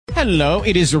Hello,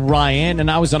 it is Ryan,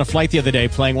 and I was on a flight the other day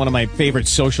playing one of my favorite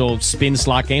social spin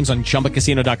slot games on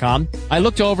ChumbaCasino.com. I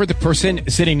looked over at the person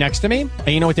sitting next to me, and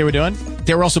you know what they were doing?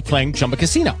 They were also playing Chumba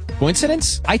Casino.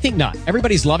 Coincidence? I think not.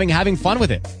 Everybody's loving having fun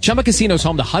with it. Chumba Casino is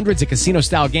home to hundreds of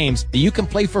casino-style games that you can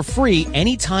play for free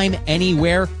anytime,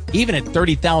 anywhere, even at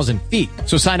 30,000 feet.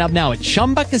 So sign up now at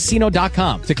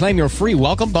ChumbaCasino.com to claim your free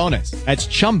welcome bonus. That's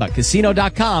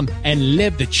ChumbaCasino.com and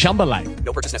live the Chumba life.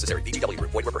 No purchase necessary. VGW.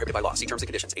 Void where prohibited by law. See terms and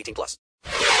conditions. 18 plus.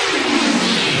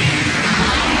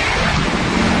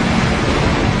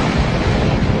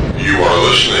 You are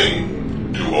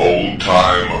listening to Old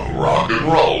Time Rock and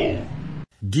Roll.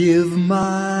 Give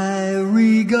my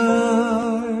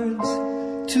regards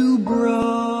to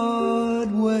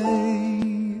Broadway.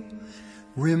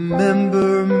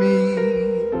 Remember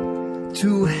me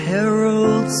to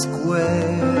Herald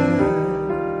Square.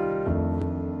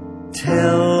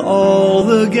 Tell all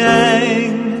the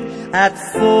gang at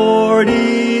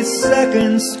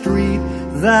 42nd Street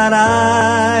that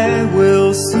I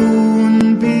will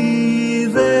soon be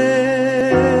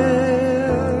there.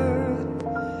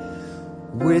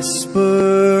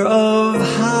 Whisper of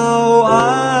how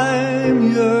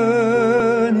I'm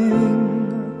yearning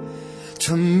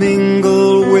to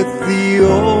mingle with the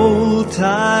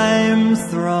old-time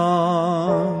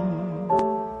throng.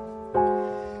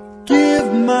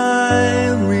 Give my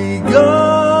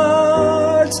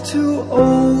regards to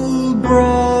old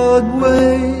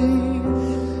Broadway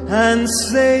and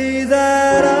say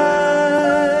that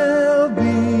I'll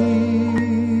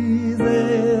be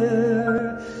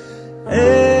there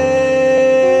ere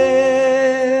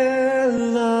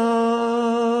long.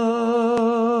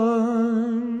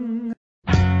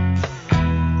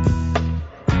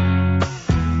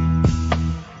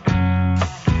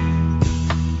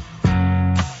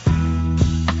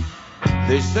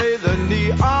 They say the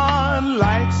neon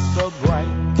lights are bright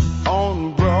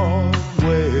on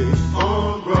Broadway.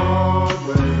 On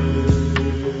Broadway.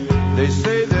 They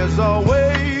say there's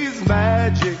always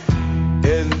magic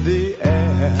in the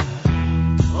air.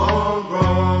 On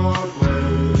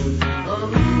Broadway.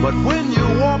 But when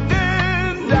you're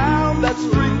walking down that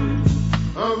street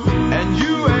and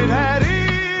you ain't had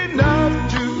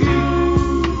enough to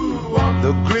eat,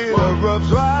 the glitter rubs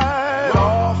right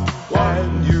off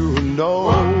and you know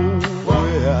where.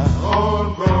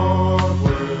 On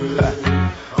Broadway.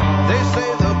 They say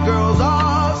the girls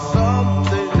are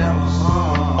something else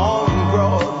on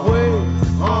Broadway.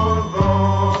 On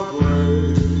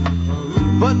Broadway.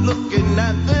 But looking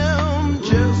at them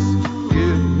just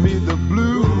give me the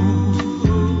blues.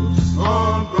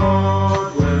 On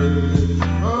Broadway.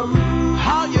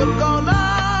 How you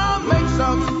gonna make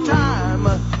some time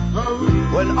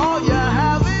when all you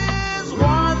have is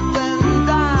one thing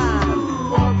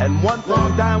dime, and one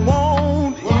thing dime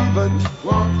won't even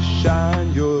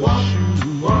shine your shoes.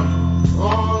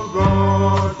 On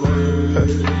Broadway.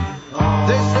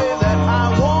 They say that I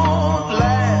won't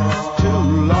last too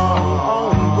long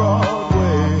on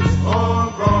Broadway.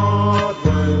 On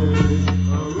Broadway.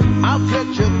 I'll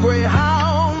catch a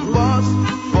Greyhound bus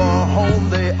for home,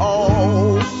 they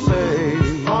all say.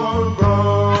 On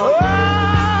Broadway. Oh,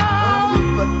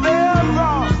 but they're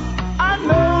wrong. I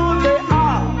know they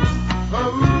are.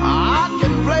 I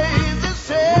can play this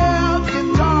here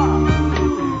guitar,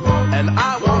 and I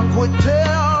won't quit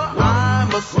till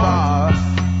I'm a star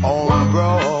on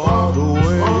Broadway.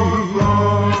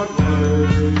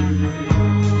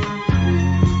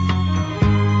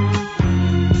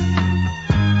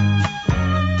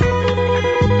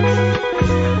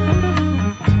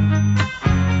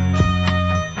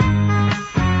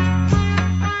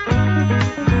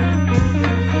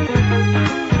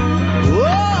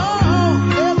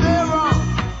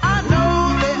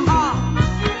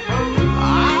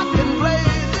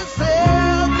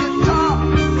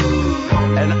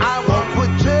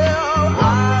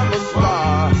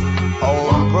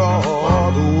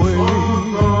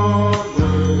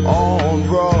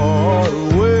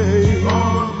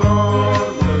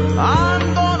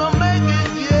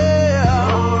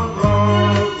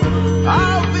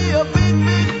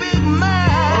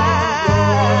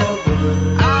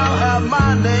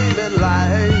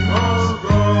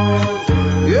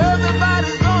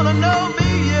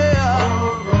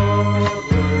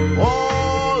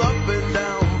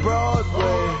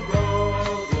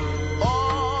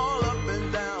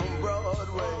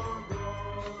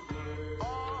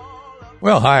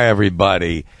 Well, hi,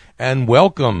 everybody, and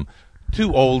welcome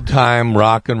to Old Time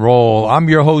Rock and Roll. I'm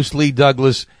your host, Lee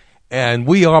Douglas, and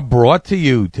we are brought to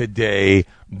you today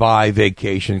by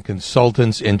Vacation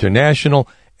Consultants International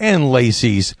and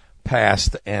Lacey's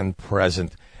Past and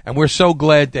Present. And we're so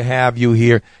glad to have you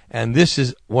here. And this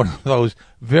is one of those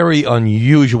very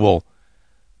unusual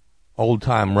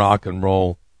old-time rock and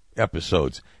roll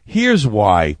episodes. Here's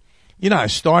why. You know, I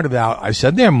started out, I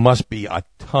said there must be a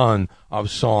ton of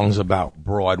songs about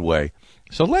Broadway.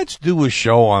 So let's do a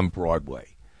show on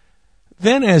Broadway.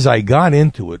 Then as I got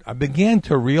into it, I began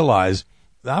to realize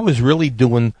that I was really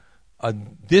doing a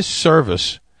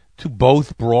disservice to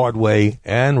both Broadway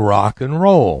and rock and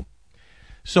roll.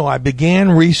 So I began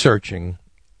researching,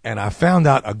 and I found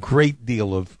out a great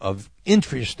deal of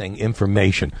interesting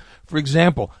information. For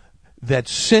example, that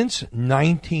since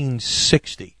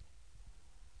 1960,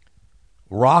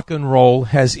 rock and roll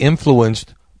has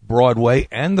influenced Broadway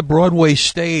and the Broadway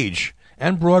stage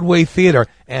and Broadway theater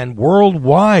and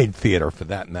worldwide theater, for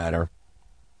that matter,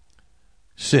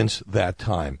 since that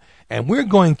time. And we're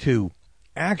going to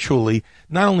actually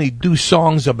not only do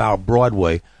songs about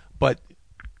Broadway, but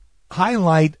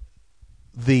highlight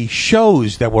the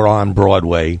shows that were on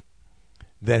Broadway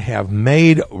that have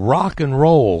made rock and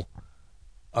roll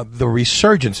the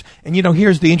resurgence. And, you know,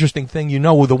 here's the interesting thing. You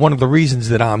know, one of the reasons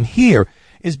that I'm here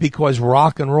is because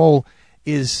rock and roll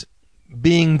is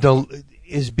being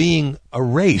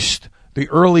erased. The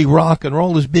early rock and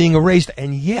roll is being erased,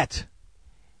 and yet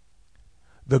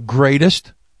the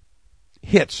greatest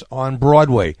hits on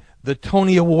Broadway, the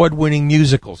Tony Award-winning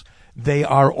musicals, they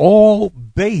are all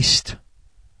based,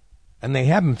 and they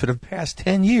have been for the past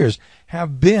 10 years,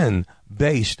 have been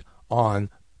based on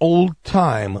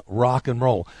old-time rock and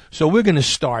roll. So we're going to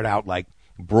start out like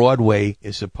Broadway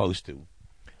is supposed to,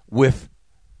 with,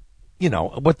 you know,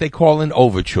 what they call an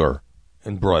overture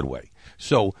in Broadway.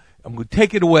 So I'm going to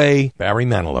take it away, Barry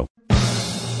Manilow.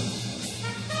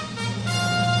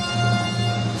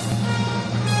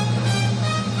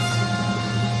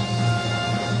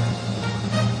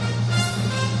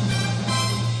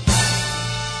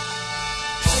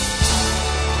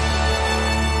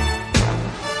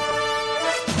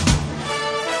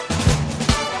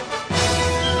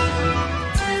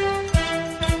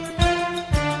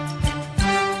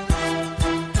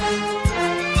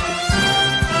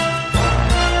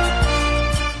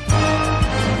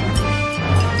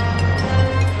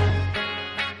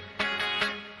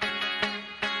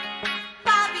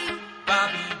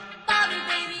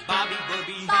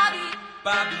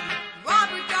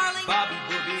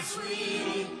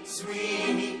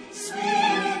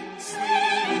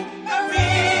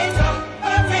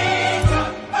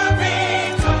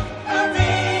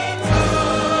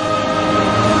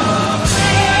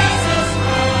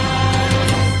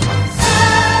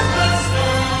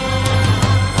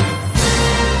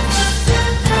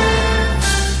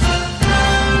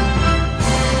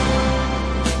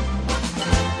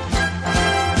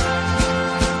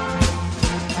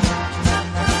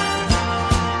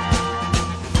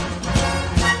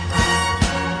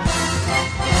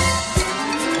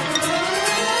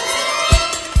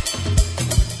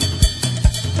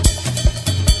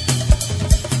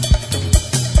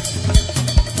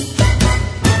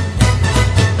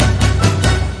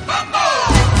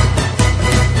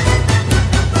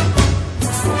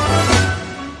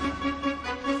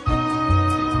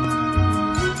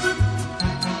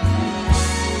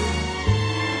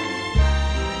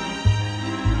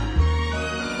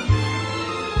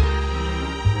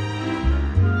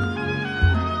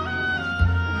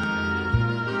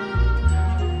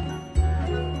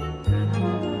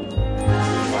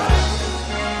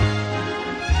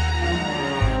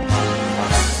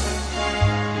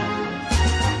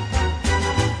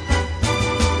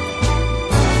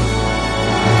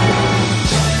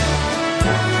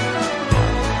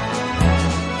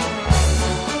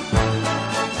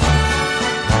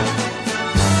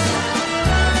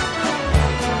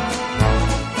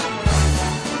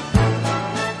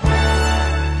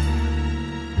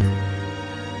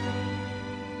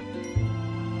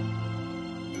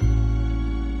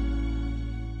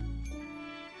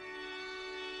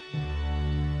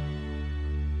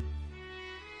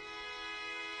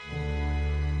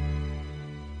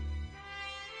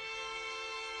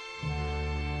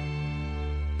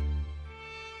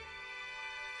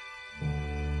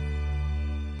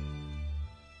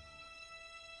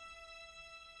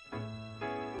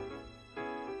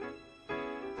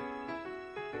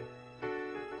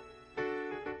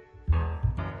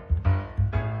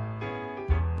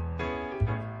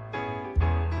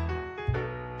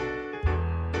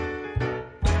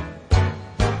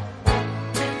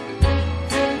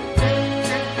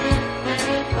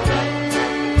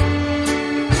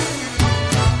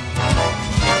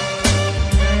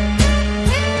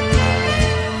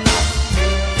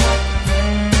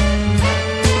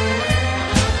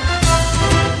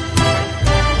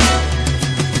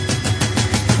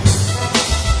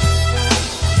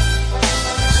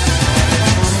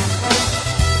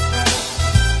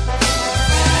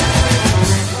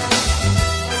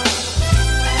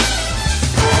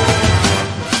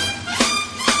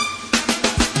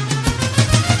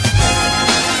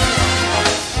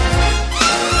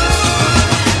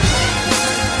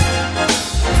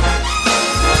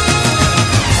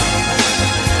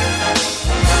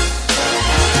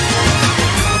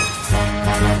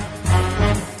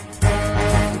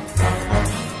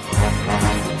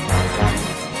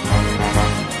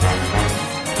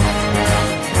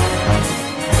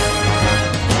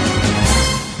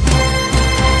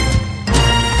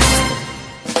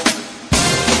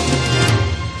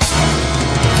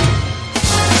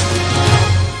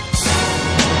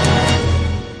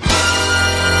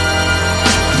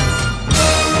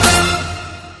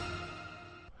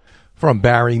 from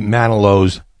Barry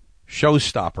Manilow's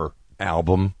Showstopper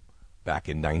album back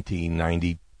in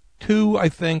 1992, I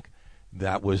think.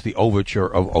 That was the Overture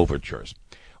of Overtures.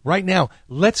 Right now,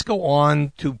 let's go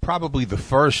on to probably the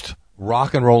first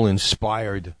rock and roll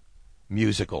inspired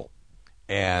musical.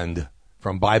 And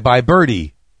from Bye Bye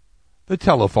Birdie, The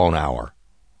Telephone Hour.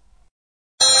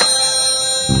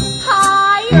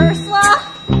 Hi, Ursula.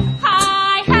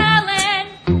 Hi, Helen.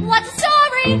 What's the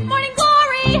story? Morning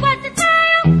glory. What's the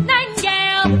tale?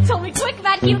 Nightingale told me quick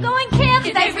about Hugo and Kim.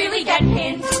 Did they really get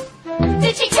pinned?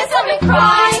 Did she kiss him and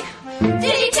cry?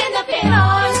 Did he pin the pin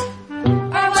on?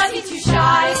 Or was he too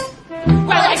shy?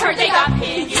 Well, I heard they got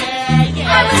pinned. Yeah.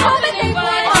 I was hoping they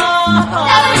would.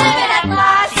 Now they're living at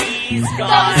last. He's So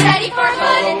gone. steady for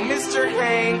Hello, hood. Mr.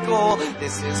 Hankel.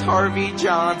 This is Harvey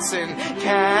Johnson.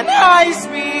 Can I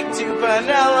speak to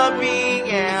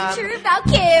Penelope and Sure about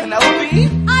Kim. Penelope?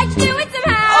 I'd do it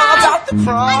somehow. About the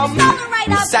prom? I'm spelling right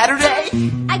up. Saturday?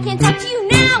 I can't talk to you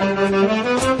now.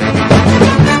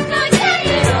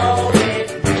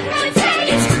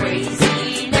 It's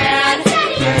crazy, man.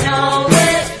 You know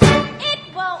it. It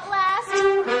won't last.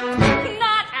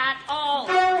 Not at all.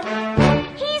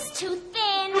 He's too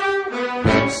thin.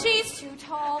 She's too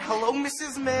tall. Hello,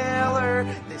 Mrs. Miller.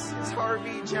 This is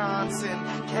Harvey Johnson.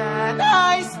 Can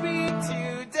I speak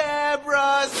to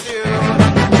Deborah soon?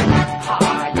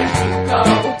 Hi, Hugo.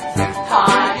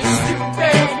 Hi,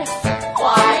 stupid.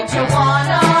 Why'd you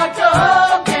wanna go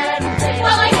get pinned?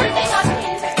 Well, I heard they got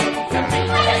pinned. I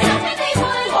was hoping they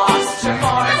would. Lost your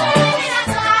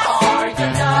marbles. Are you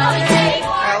naughty?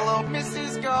 Hello. Hello,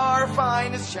 Mrs.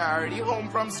 Garfine. Is Charity home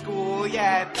from school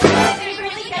yet? They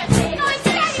really get pinned. I was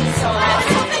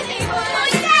hoping they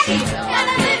would. Now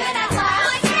they're living at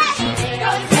last.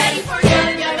 Going steady for you.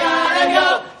 You gotta go.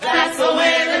 That's the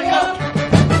way to go.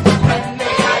 When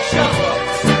they got you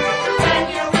hooked, when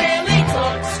you're really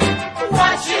cooked,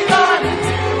 what you gonna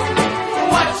do?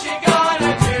 What you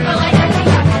gonna do? Well, I heard they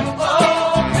got pinned.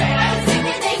 Oh man, I was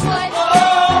thinking they would. oh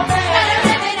Now man, they're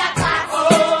living at last. oh.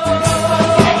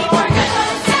 Steady for good.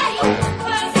 Going steady.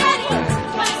 Going steady.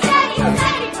 Going steady.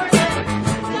 Steady for good.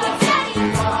 Going steady.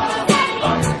 Going steady.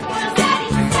 Going steady. Steady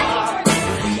for good.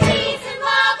 He's in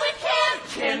love with Kim.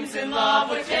 Kim's in love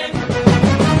with him. Going steady.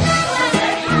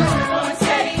 Going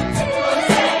steady, going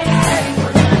steady, steady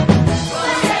for good. Going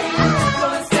steady,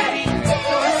 going steady,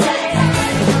 going steady.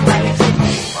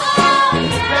 Oh,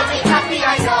 yeah. Really happy, I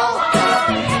know.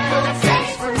 Going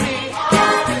steady for me.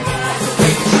 That's the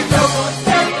way you should go. Going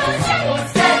steady, going steady, going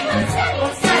steady,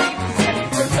 going steady, steady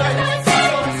for good. Going steady,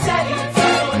 going steady,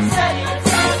 going steady.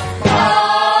 Oh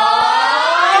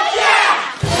yeah!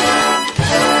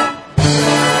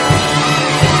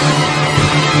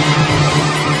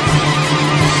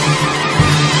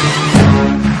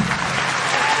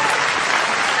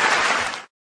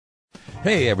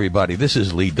 Hey everybody, this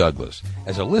is Lee Douglas.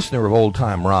 As a listener of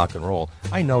old-time rock and roll,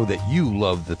 I know that you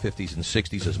love the 50s and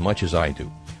 60s as much as I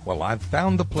do. Well, I've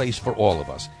found the place for all of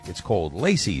us. It's called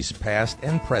Lacey's Past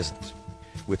and Present.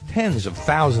 With tens of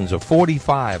thousands of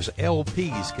 45s,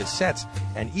 LPs, cassettes,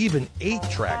 and even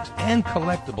 8-tracks and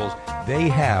collectibles, they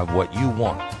have what you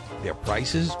want. Their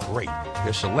prices, great.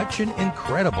 Their selection,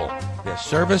 incredible. Their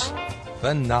service,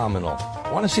 phenomenal.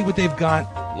 Want to see what they've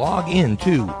got? Log in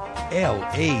to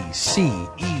LACEYS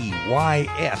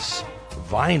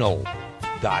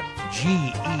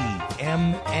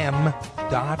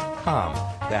vinyl.gemm.com.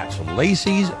 That's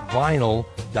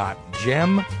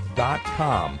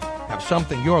Lacey'sVinyl.gem.com. Have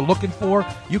something you're looking for?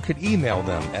 You could email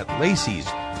them at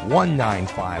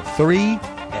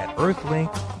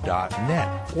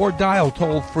laceys1953@earthlink.net or dial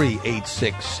toll-free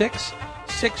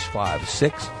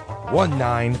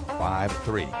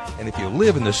 866-656-1953. And if you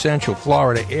live in the Central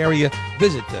Florida area,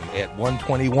 visit them at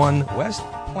 121 West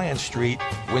Plant Street,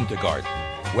 Winter Garden.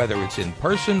 Whether it's in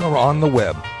person or on the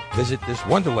web, visit this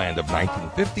wonderland of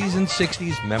 1950s and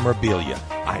 60s memorabilia.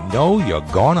 I know you're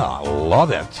gonna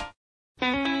love it.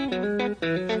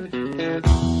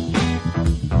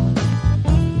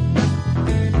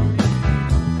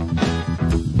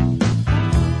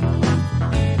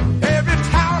 Every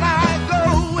town I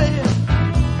go in,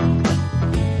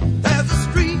 there's a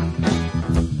street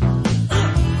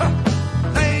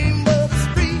named the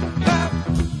street that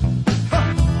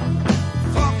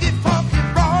funky, funky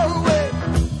Broadway.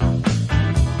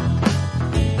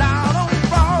 Down on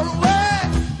Broadway,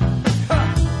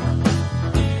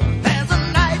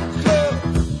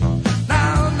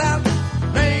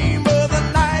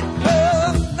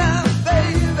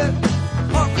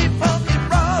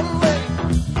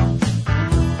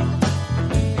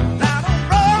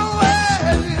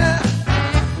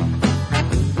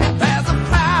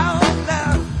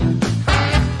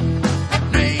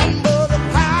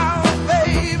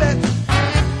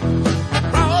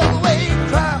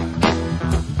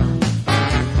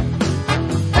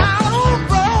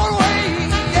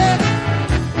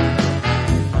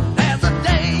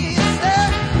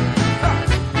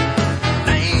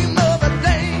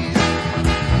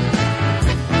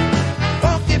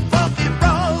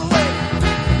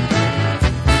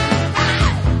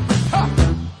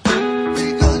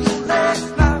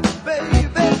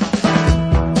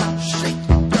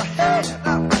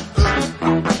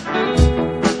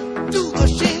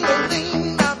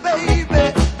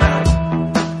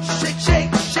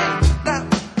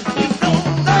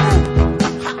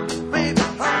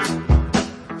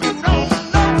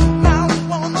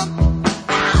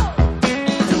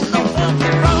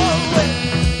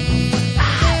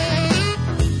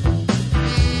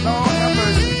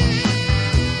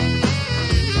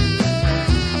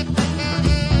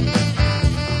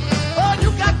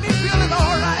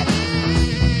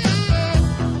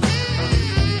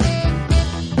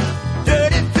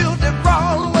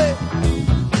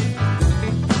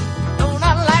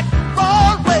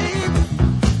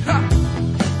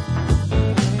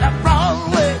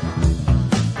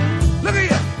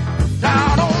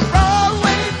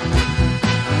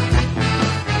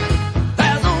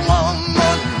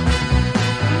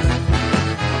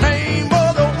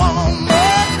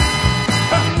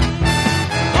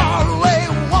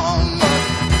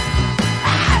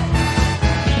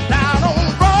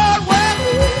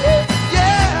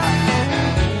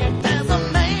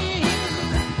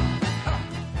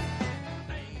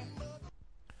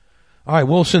 All right,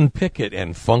 Wilson Pickett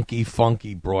and Funky,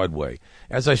 Funky Broadway.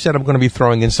 As I said, I'm going to be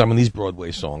throwing in some of these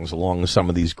Broadway songs along with some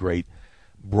of these great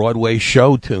Broadway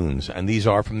show tunes, and these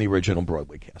are from the original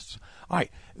Broadway casts. All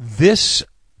right, this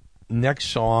next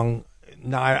song,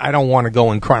 now I don't want to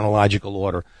go in chronological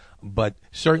order, but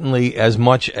certainly as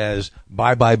much as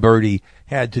Bye Bye Birdie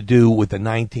had to do with the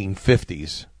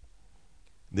 1950s,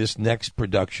 this next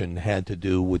production had to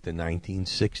do with the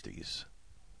 1960s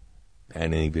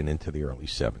and even into the early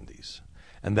 70s.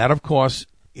 And that, of course,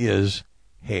 is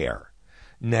Hair.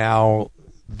 Now,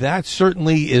 that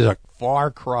certainly is a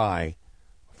far cry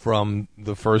from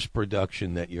the first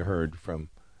production that you heard from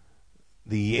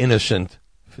the innocent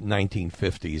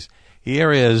 1950s.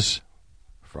 Here is,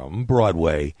 from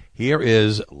Broadway, here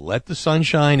is Let the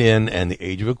Sunshine In and the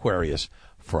Age of Aquarius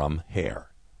from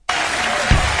Hair.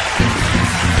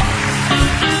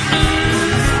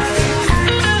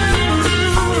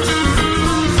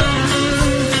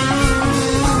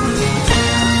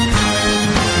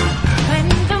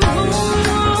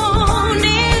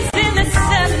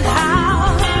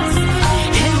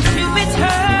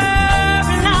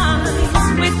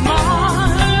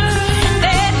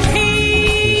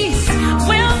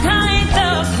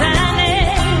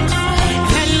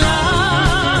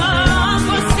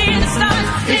 Start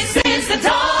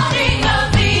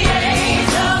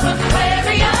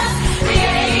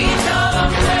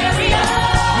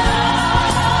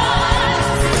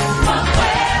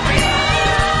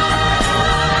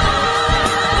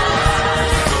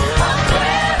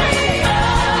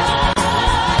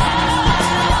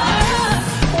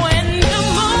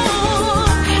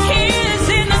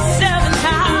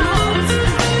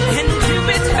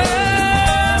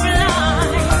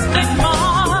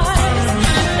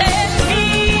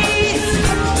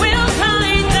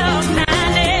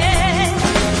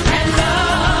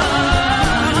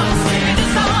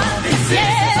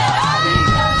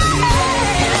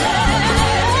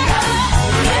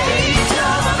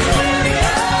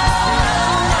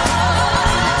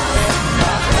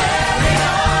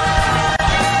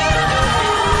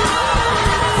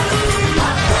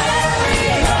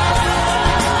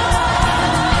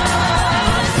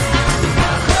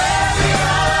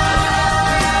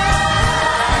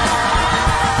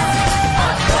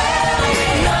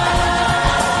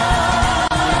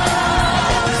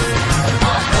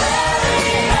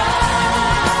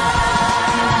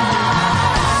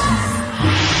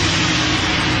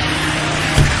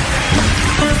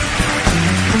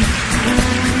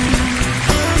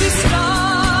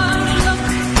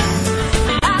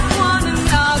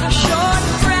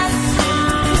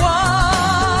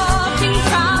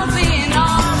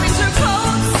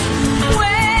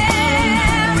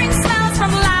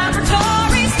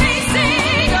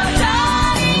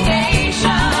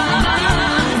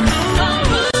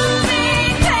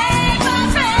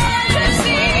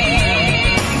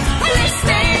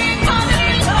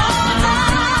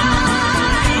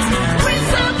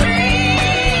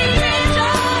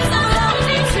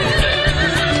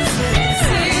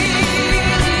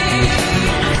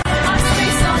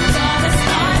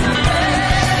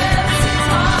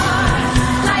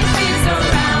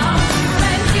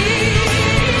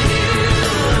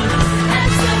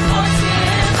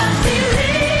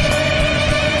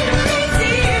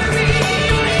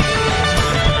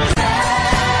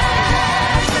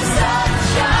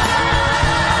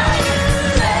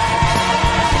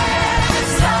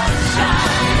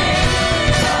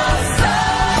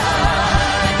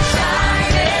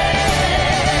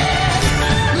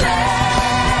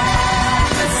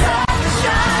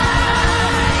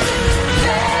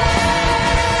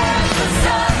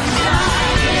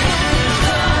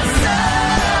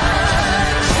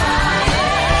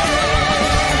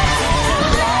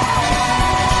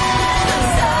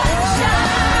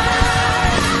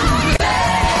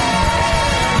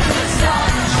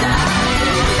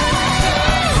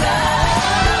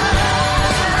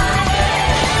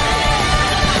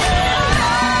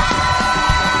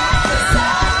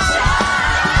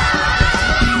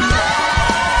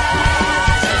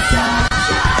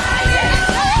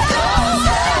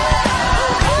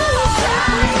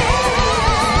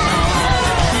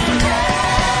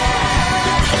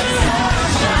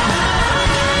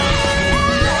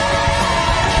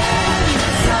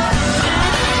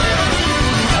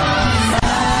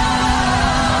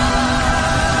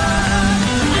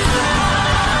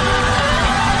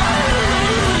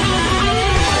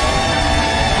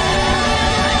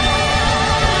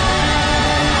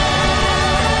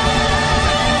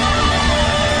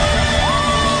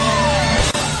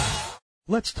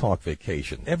Let's talk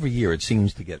vacation. Every year it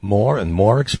seems to get more and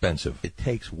more expensive. It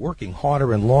takes working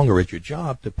harder and longer at your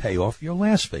job to pay off your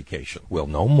last vacation. Well,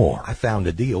 no more. I found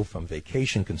a deal from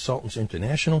Vacation Consultants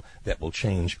International that will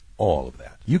change all of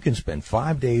that. You can spend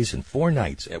 5 days and 4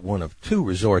 nights at one of 2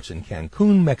 resorts in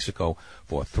Cancun, Mexico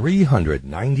for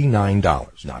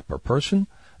 $399. Not per person,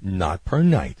 not per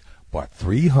night, but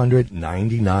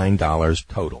 $399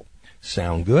 total.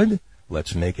 Sound good?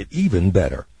 Let's make it even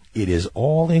better. It is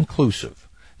all inclusive,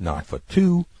 not for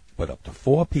 2, but up to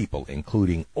 4 people,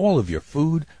 including all of your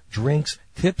food, drinks,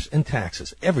 tips, and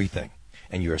taxes, everything.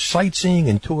 And your sightseeing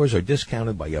and tours are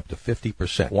discounted by up to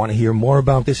 50%. Want to hear more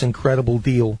about this incredible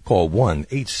deal? Call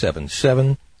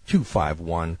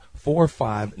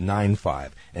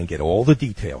 1-877-251-4595 and get all the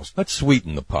details. Let's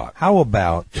sweeten the pot. How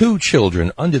about 2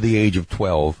 children under the age of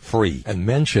 12 free? And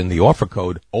mention the offer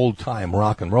code Old Time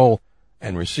Rock and Roll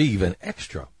and receive an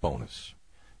extra bonus.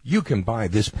 You can buy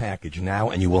this package now,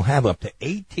 and you will have up to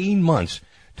 18 months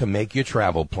to make your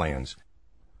travel plans.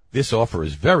 This offer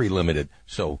is very limited,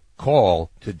 so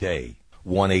call today.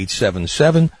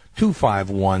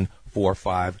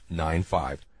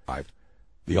 1-877-251-4595.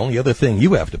 The only other thing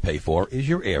you have to pay for is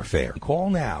your airfare. Call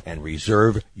now and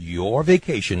reserve your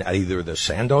vacation at either the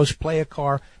Sandos Playa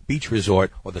Car Beach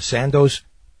Resort or the Sandos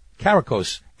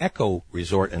Caracos Echo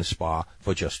Resort and Spa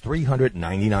for just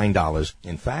 $399.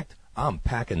 In fact, I'm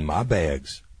packing my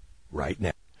bags right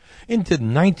now. Into the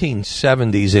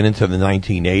 1970s and into the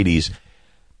 1980s,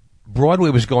 Broadway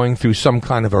was going through some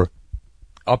kind of a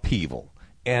upheaval.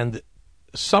 And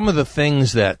some of the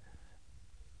things that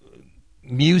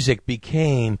music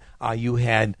became, you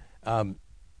had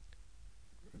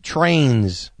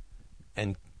trains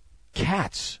and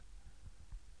cats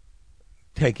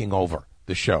taking over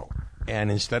the show.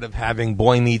 And instead of having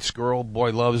boy meets girl,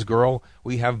 boy loves girl,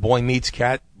 we have boy meets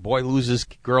cat, boy loses,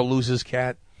 girl loses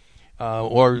cat,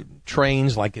 or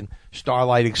trains like in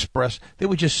Starlight Express. There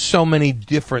were just so many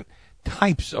different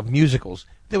types of musicals.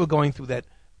 They were going through that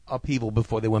upheaval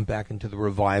before they went back into the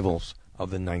revivals of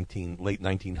the late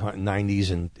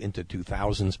 1990s and into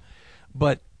 2000s.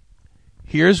 But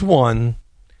here's one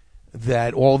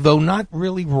that, although not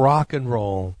really rock and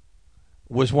roll,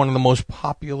 was one of the most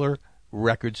popular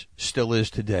records, still is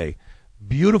today.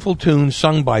 Beautiful tune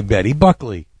sung by Betty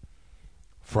Buckley.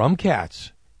 From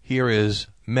Cats, here is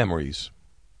Memories.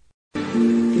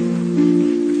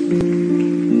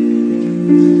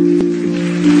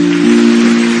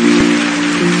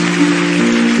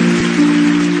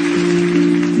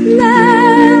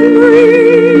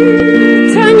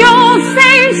 Turn your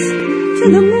face to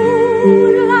the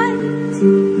moonlight.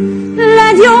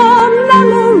 Let your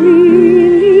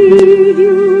memory lead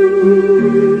you.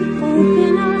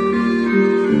 Open up,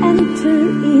 enter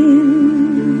in.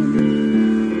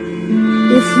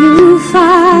 If you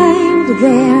find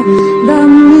there the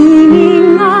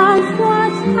meaning of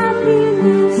what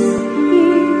happiness is,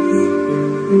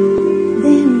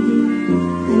 then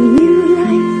a new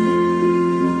life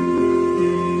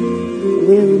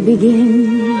will begin.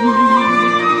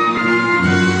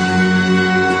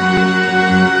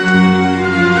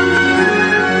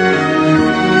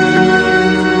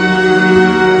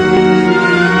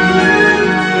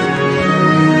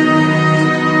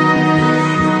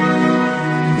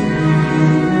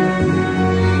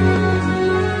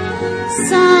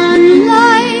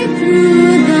 Sunlight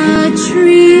through the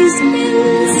trees in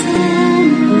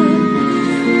summer,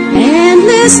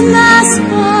 endless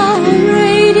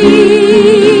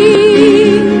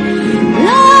masquerading,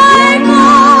 like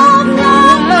all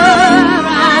love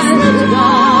as the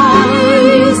dawn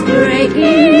is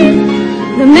breaking,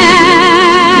 the memories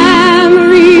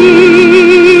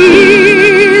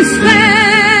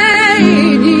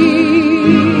fading.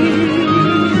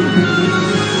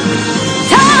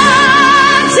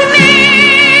 Touch me,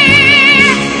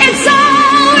 it's so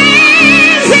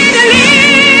easy to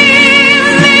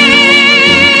leave me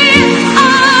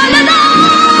all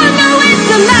alone with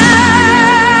the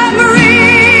memory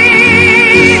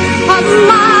of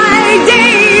my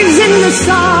days in the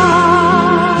sun.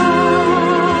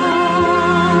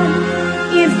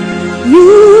 If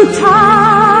you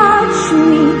touch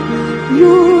me,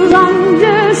 you'll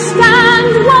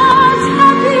understand what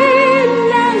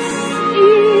happiness is.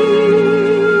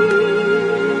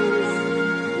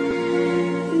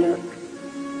 Look,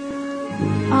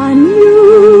 a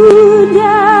new day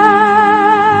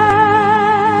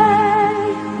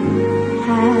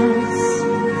has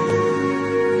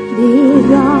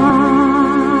begun.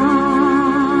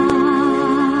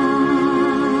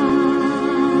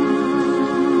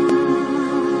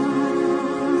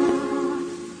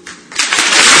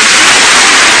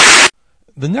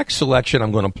 The next selection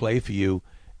I'm going to play for you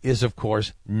is, of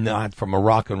course, not from a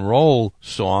rock and roll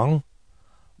song,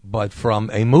 but from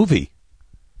a movie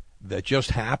that just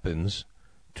happens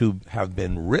to have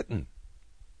been written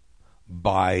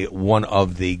by one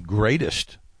of the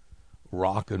greatest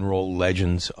rock and roll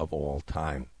legends of all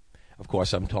time. Of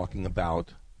course, I'm talking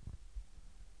about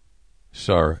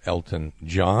Sir Elton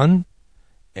John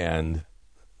and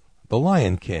The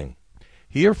Lion King.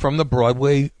 Here from the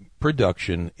Broadway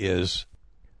production is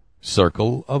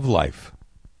Circle of Life.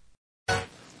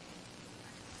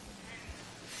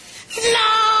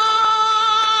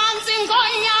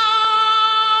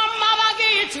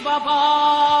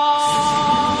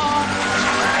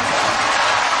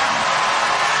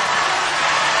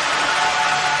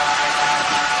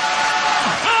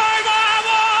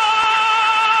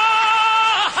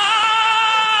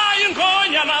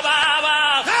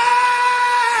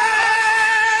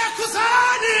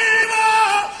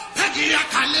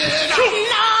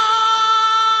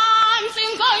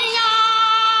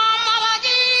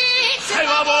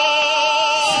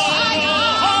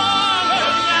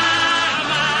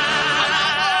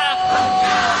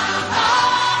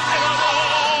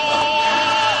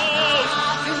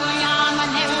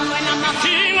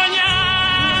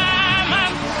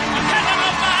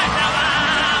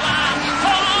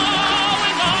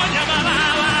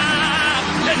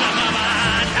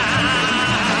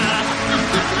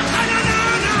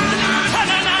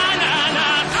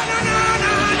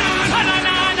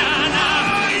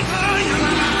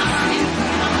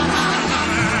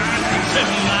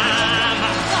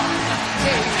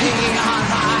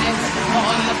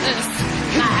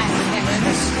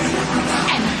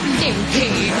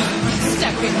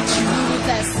 Step into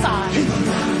the sun.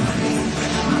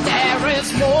 There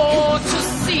is more to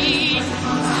see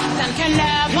than can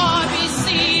ever be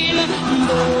seen,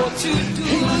 more to do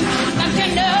than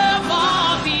can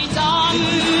ever be done.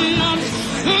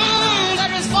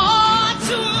 There is far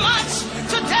too much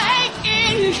to take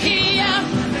in here,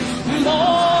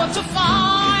 more to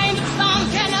find than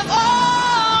can ever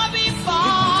be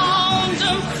found.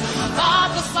 But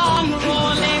the sun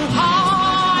rolling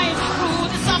high through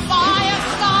the sapphire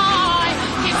sky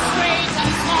keeps great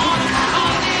and small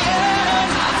on the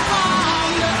earth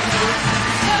found.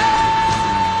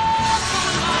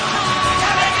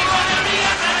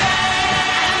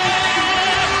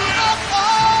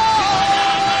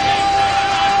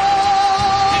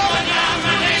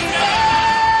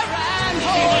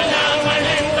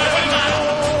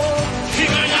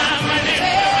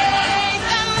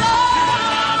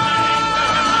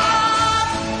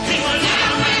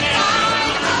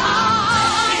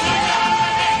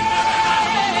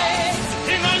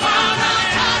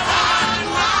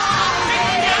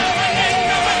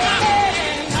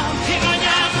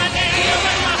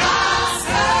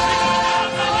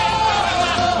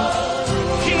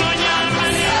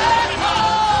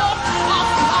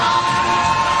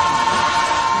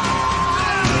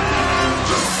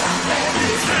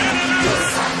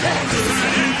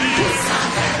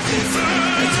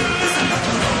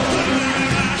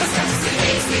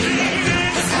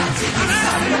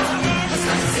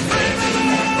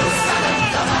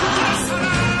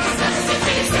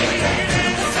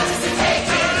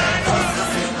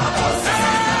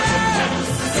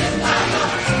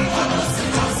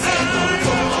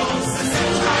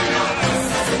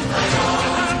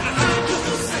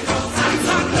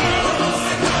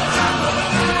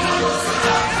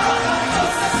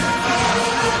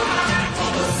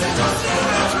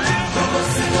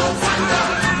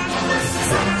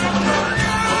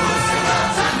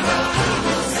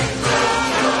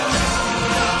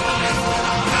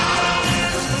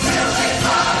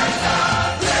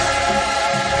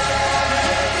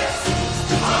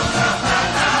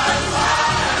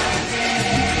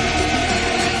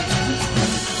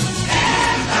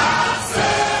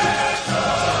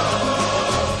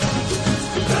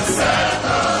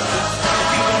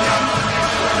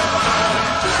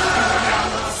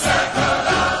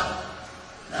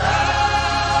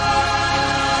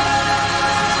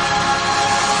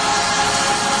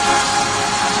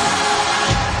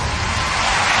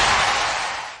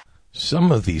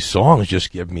 Some of these songs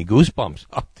just give me goosebumps,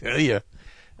 I'll tell you.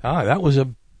 That was a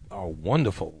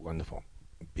wonderful, wonderful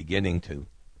beginning to,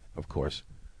 of course,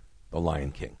 The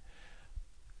Lion King.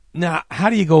 Now, how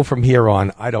do you go from here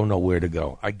on? I don't know where to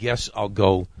go. I guess I'll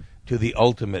go to the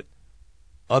ultimate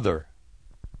other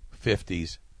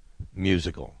 50s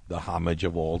musical, the homage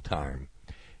of all time.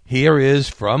 Here is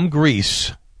from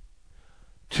Grease,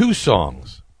 two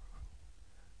songs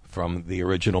from the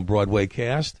original Broadway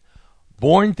cast,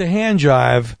 Born to Hand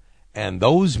Jive and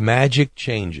Those Magic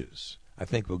Changes. I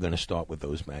think we're going to start with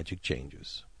those magic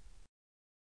changes.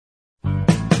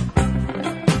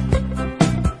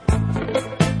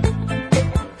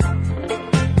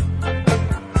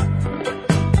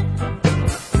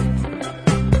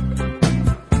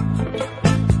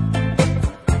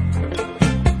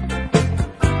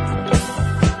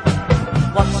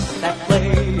 What's that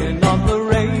playing on the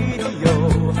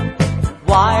radio?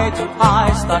 Why do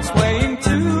I start swaying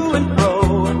to and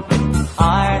fro?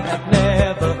 I have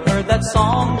never heard that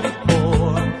song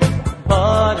before,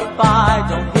 but if I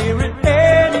don't hear it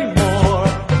anymore,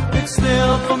 it's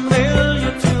still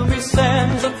familiar to me,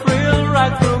 sends a thrill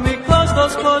right through me, 'cause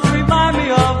those chords remind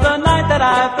me of the night that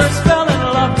I first fell in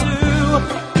love too.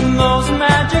 Those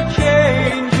magic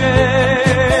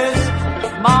changes,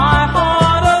 my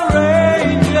heart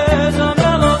arranges a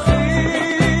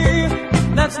melody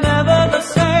that's never the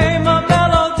same, a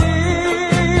melody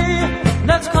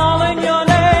that's calling your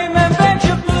name and begs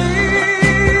you,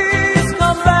 please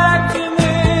come back to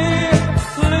me,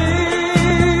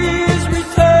 please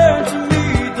return to me,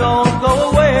 don't go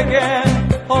away again,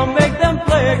 or make them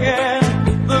play again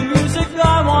the music I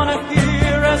want to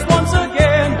hear as once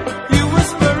again you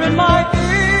whisper in my ear.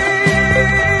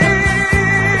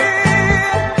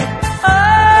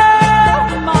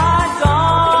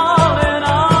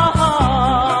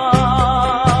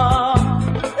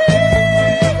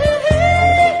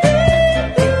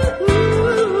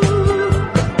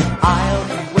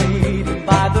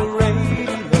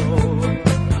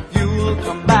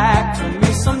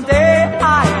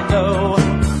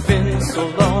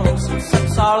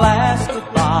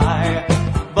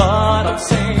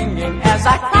 As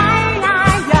I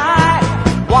cry,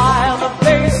 while the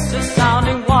bass is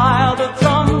sounding, while the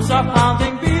drums are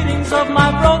pounding, beatings of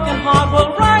my broken heart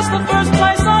will rise to first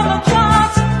place on the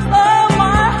charts. Oh,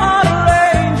 my heart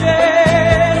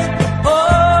arranges,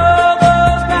 oh,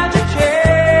 those magic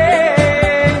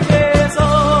changes, oh,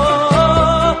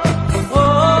 oh,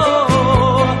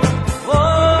 oh, oh,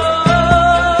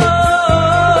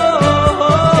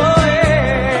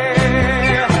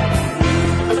 yeah.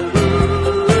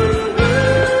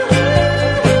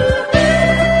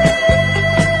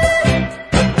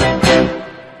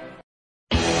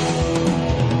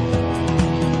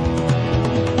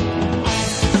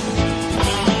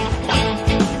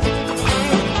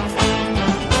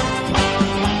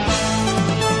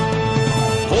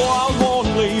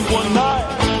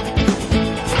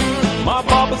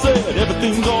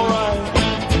 Everything's alright.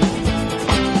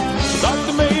 The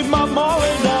doctor made my mom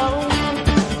lay down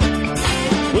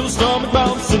with her stomach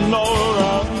bouncing all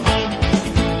around.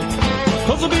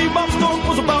 'Cause the bebop stroke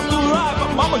was about to arrive.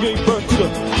 My mama gave birth to the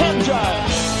hand jive.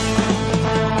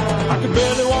 I could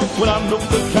barely walk when I milked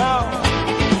the cow.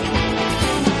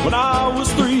 When I was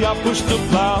 3, I pushed the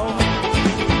plow.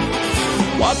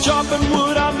 While chopping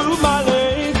wood, I moved my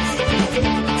legs,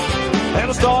 and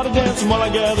I started dancing while I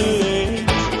gathered eggs.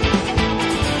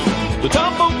 The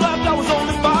time folk laughed, I was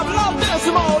only 5, and I'm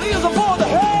dancing all ears for the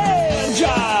hand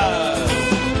jive.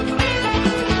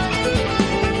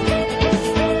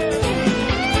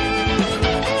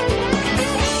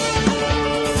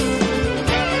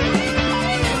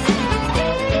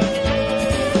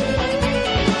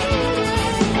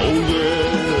 Oh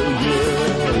yeah,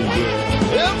 yeah,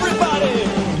 yeah. Everybody,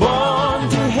 born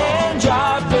to hand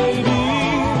jive, baby.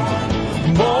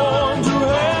 Born to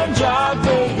hand jive,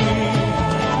 baby.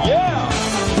 Yeah.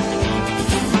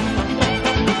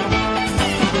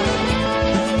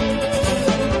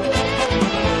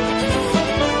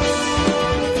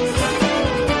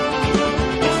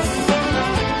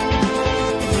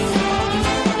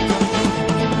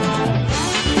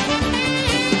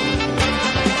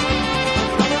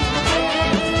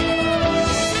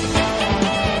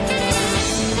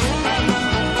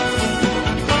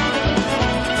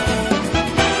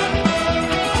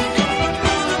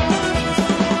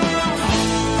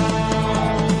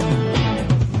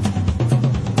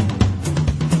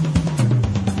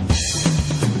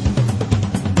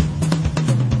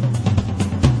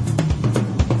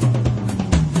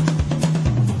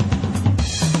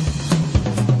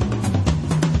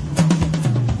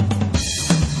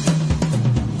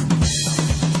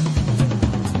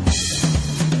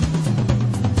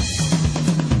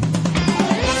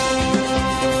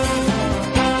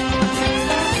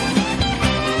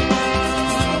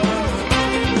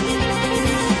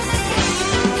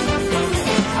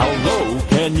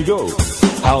 you go?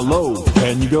 How low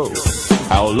can you go?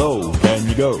 How low can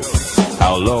you go?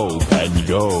 How low can you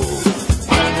go?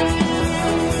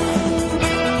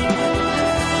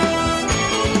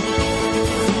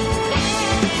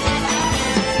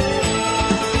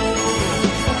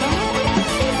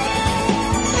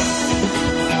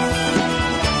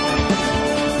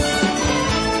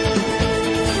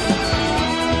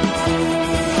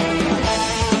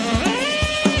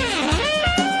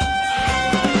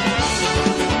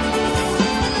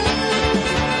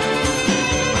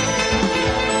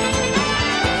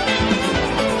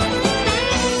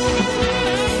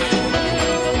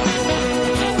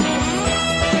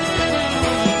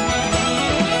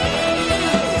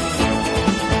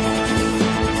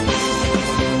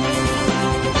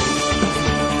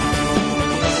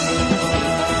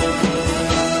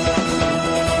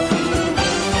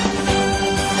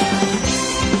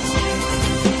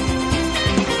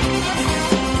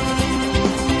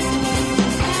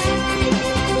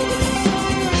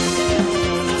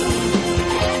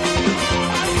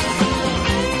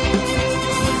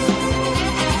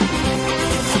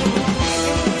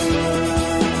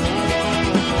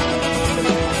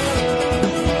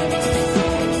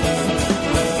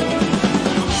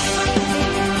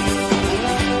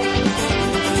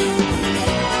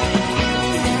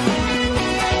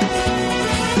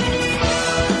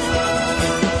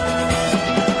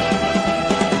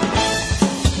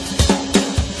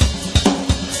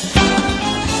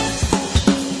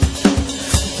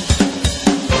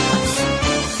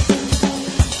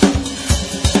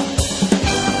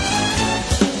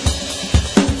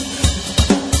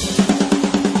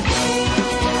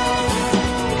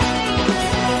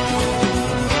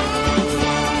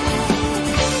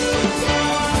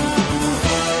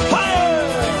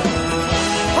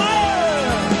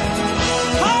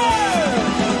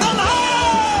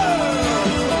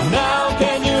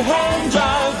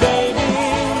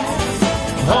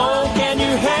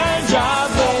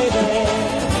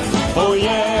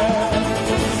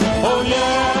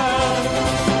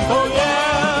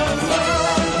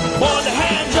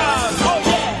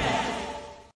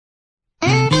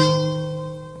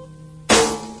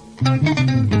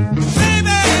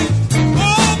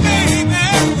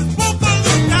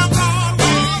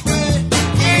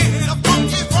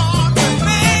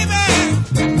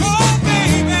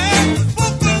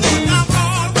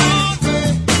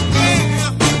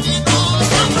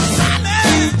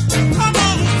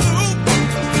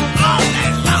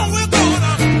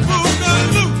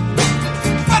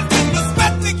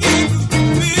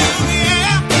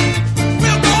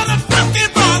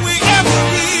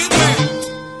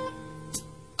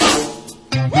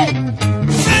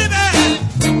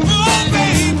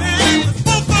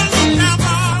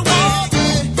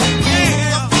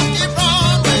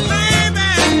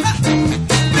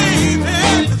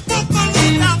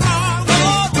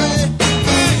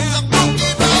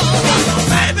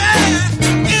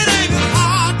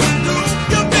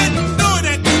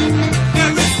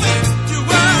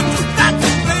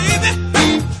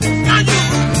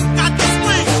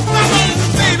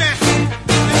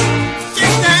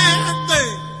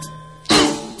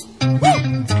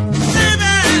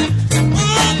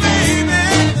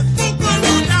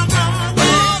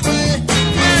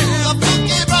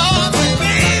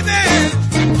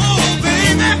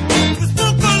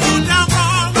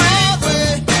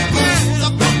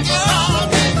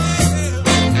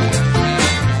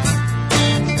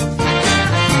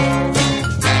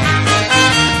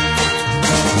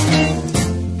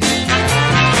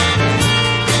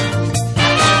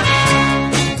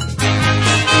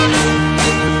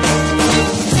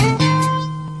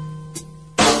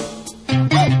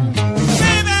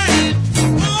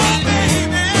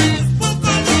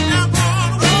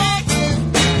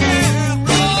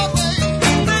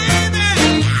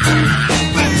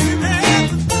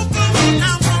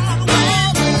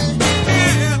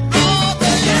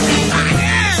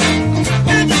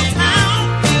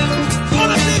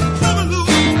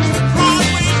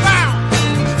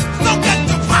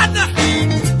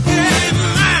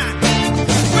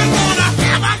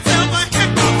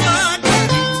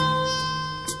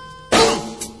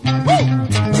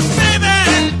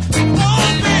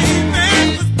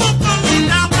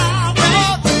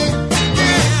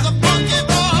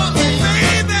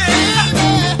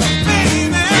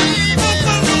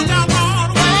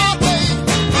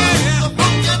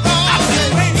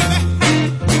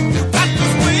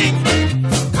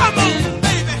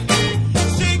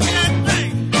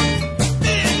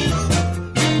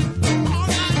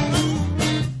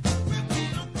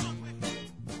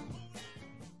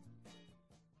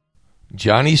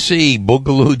 Johnny C.,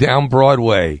 Boogaloo down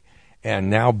Broadway.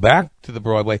 And now back to the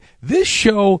Broadway. This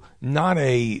show, not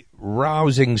a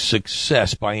rousing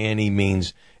success by any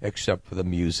means, except for the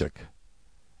music.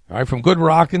 All right, from Good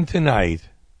Rockin' Tonight,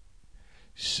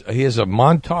 here's a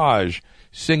montage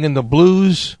singing the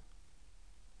blues,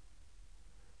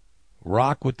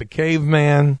 Rock with the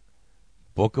Caveman,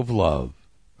 Book of Love.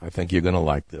 I think you're going to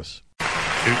like this.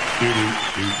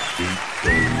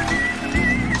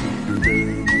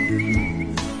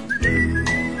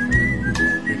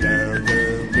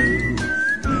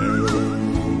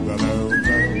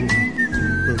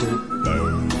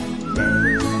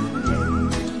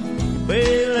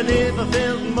 Well, I never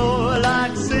felt more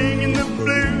like singing the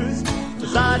blues,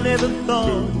 'cause I never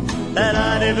thought that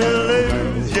I'd ever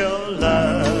lose your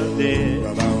love, dear.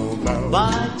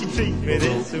 Why'd you treat me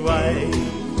this way?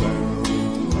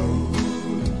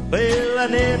 Well, I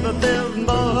never felt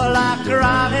more like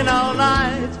crying all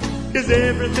night, 'cause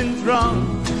everything's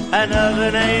wrong and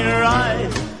nothing ain't right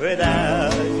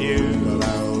without you.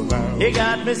 You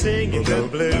got me singing the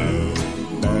blues.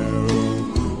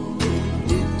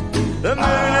 The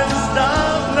moon and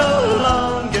stars no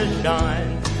longer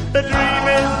shine. The dream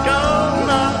is gone,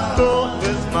 my thought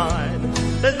was mine.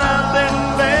 There's nothing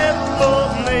left for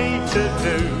me to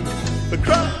do but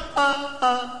cry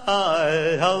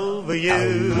over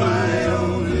you.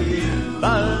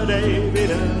 But baby,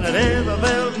 I never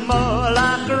felt more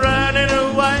like running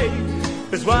away.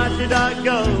 'Cause why should I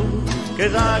go?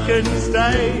 'Cause I couldn't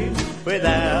stay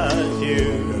without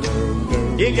you.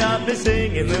 You got me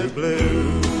singing the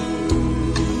blues.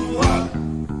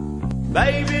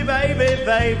 Baby, baby,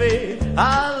 baby,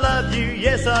 I love you,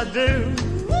 yes I do.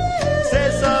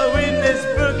 Says so in this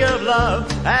book of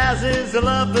love, as is the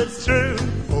love that's true.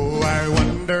 Oh, I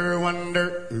wonder,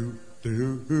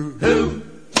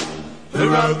 who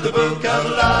wrote the book of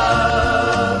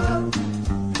love?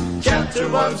 Chapter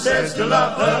 1 says to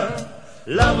love her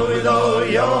with all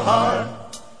your heart.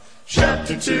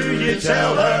 Chapter 2 you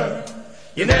tell her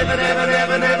you never,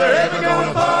 ever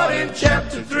gonna part. In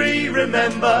chapter 3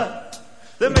 remember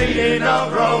the meaning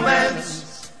of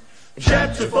romance. In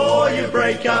chapter 4 you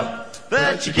break up,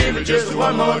 but you give it just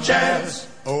one more chance.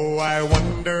 Oh, I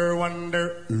wonder,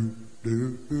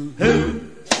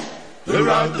 who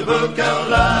wrote the book of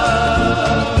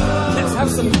love? Let's have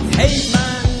some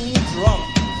caveman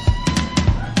drums.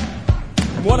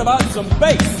 And what about some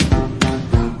bass?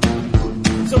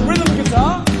 Some rhythm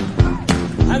guitar?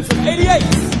 And some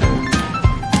 88s.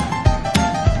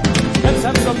 Let's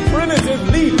have some primitive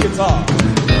lead guitar.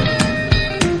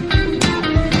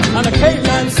 And a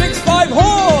caveman 6/5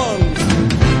 horns.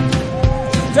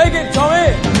 Take it,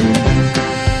 Tommy.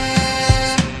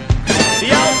 The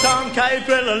old Tom Cave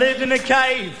Driller lived in a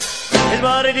cave. Is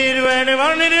what he did when he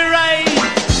wanted to rain.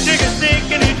 Took a stick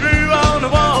and he drew on the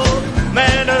wall.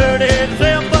 Man, I heard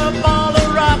himself a ball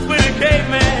of rock with a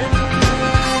caveman.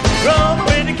 Roll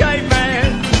with the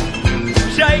caveman.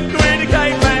 Shake with the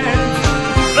caveman.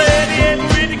 Play the end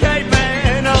with the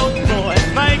caveman. Oh boy,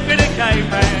 make with the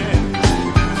caveman.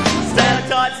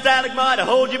 Stalactite, stalagmite, I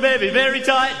hold you baby very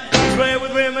tight. Swear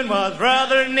with women was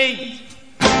rather neat.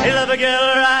 He loved a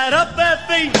girl right up their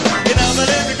feet. You know that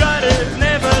every writer's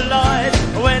never lied.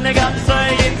 When they got to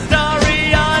saying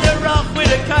starry-eyed, a rock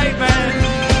with a caveman.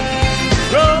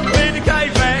 Roll with the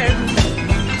caveman.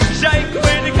 Shake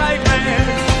with the caveman.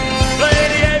 Play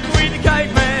the egg with the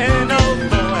caveman. Oh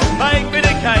boy, make with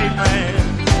the caveman.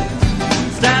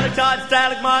 Stalactite,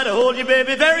 stalagmite, I hold you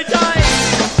baby very tight.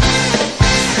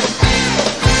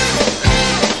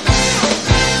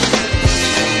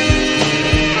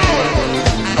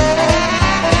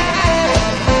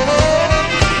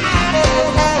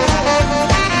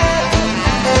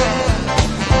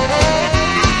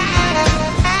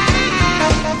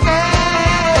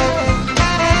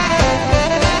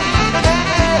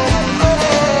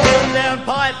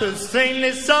 Sing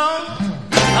this song.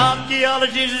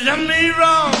 Archaeologists done me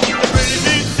wrong. The British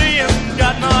Museum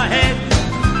got my head.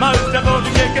 Most of all the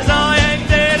cause I ain't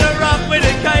there to rock with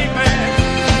a caveman.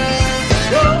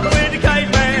 Roll with the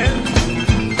caveman.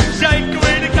 Shake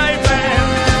with the caveman.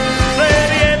 Play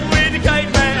the head with the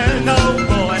caveman. Oh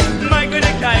boy, make with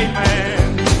the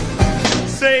caveman.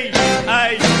 C-A-V-E-M-A-N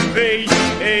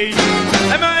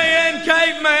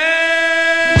caveman.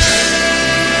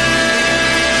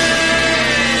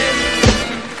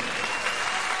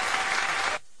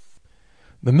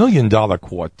 The $1 Million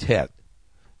Quartet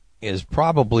is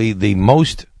probably the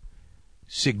most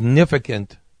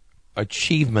significant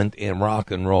achievement in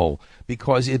rock and roll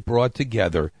because it brought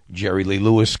together Jerry Lee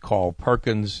Lewis, Carl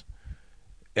Perkins,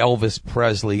 Elvis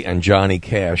Presley, and Johnny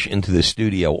Cash into the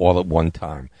studio all at one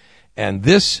time. And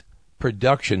this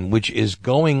production, which is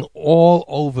going all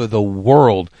over the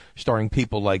world, starring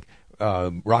people like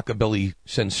rockabilly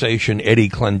sensation Eddie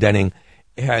Clendenning,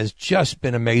 has just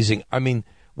been amazing. I mean,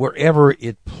 wherever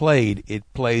it played, it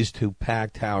plays to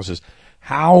packed houses.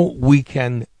 How we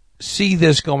can see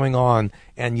this going on,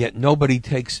 and yet nobody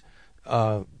takes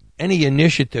any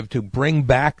initiative to bring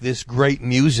back this great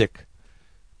music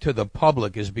to the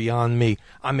public is beyond me.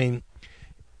 I mean,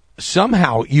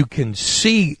 somehow you can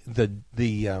see the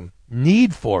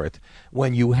need for it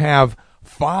when you have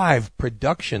 5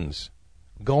 productions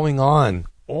going on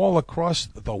all across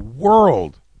the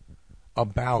world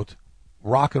about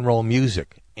rock and roll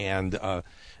music. And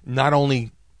not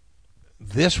only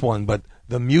this one, but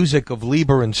the music of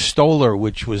Lieber and Stoller,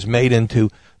 which was made into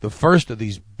the first of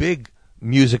these big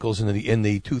musicals in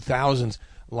the 2000s,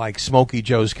 like Smokey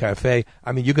Joe's Cafe.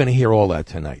 I mean, you're going to hear all that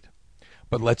tonight.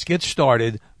 But let's get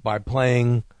started by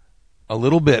playing a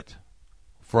little bit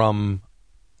from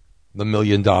the $1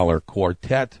 Million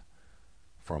Quartet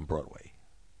from Broadway.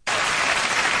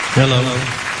 Hello,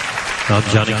 I'm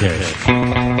Johnny Cash.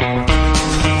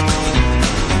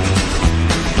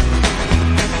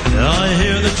 I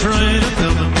hear the train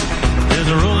a-comin', it's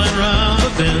rolling round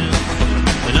the bend,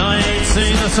 and I ain't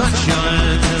seen the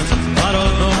sunshine since I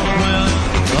don't know when.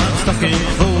 I'm stuck in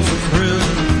Folsom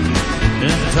Prison,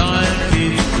 and time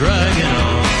keeps dragging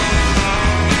on.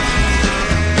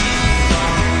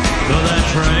 So that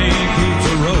train keeps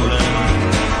a-rolling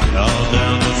all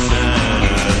down the San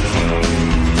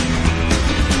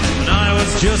When I was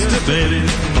just a baby,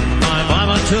 my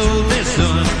mama told me,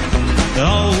 son,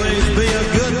 always be a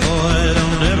good boy,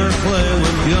 don't ever play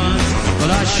with guns. But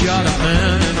I shot a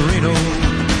man in Reno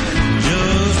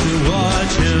just to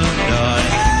watch him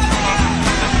die.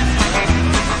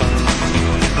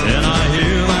 And I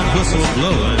hear that whistle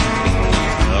blowing,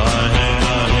 I hang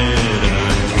my head and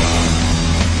cry.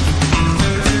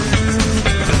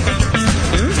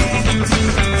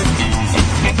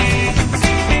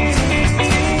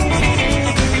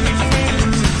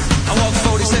 I walked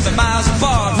 47 miles of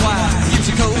barbed wire, used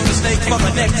a cold mistake for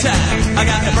my necktie. I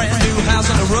got a brand new house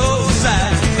on the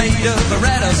roadside, made of a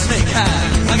rattlesnake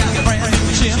hide. I got a brand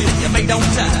new chimney made on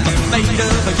time, made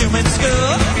of a human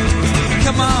skull.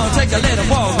 Come on, take a little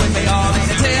walk with me, all and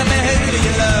tell me who do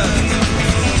you love?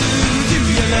 Who do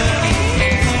you love?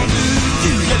 Who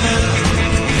do you love?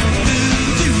 Who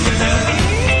do you love?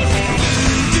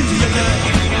 Who do you love?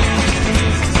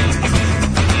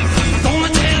 Gonna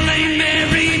tell Aunt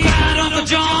Mary about Uncle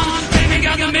John. Baby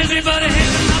got the misery, but it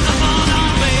hasn't got the fun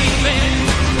on, baby.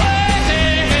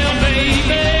 Well, baby,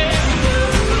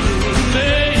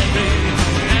 baby,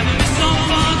 having me some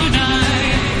fun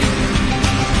tonight.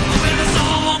 Well, I saw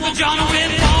Uncle John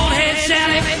with bald head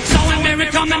Sally, saw Aunt Mary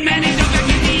coming, man, he don't get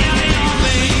me out of here,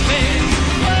 baby.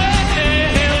 Well,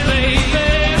 baby,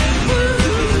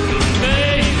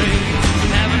 baby,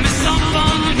 having me some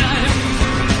fun tonight.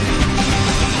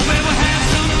 Well, we'll have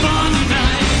some fun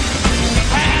tonight.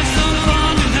 Have some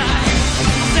fun tonight.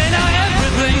 Say now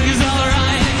everything is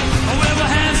alright. Well,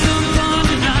 we'll have some fun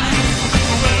tonight.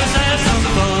 Well, let's have some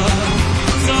fun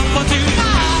tonight.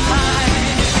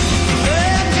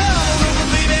 Hey, come on,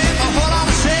 baby, a whole lot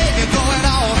of shaking going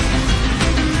on.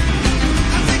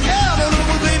 I think come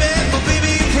on, baby, but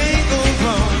baby, you can't go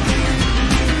wrong.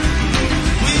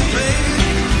 We baby,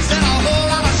 said a whole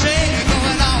lot of shaking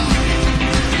going on.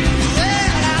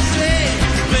 Well, I say,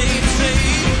 baby, say,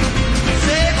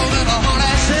 a little horn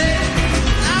I say.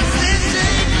 I say,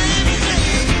 baby, say,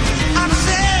 I'm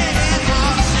saying what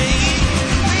I say.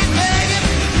 We baby,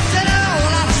 said a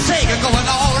whole lot of shaking going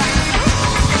on.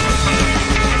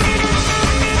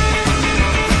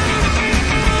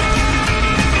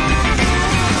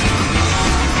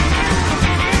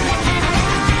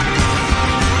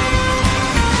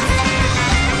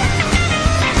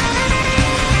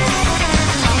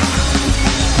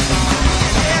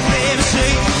 Yeah, baby,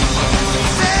 say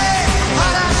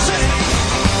what I say.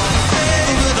 Say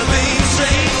what the baby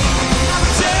say. I'm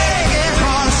saying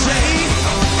what I say.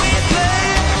 We play,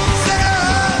 set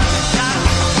up, now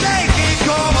take it,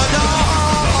 going on.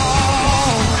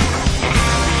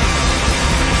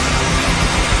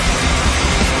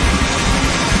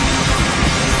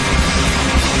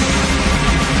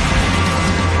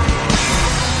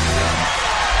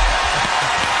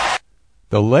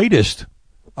 The latest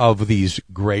of these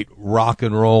great rock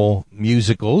and roll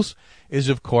musicals is,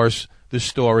 of course, the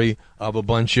story of a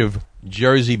bunch of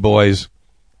Jersey boys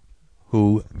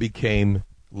who became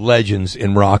legends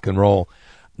in rock and roll.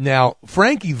 Now,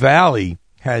 Frankie Valli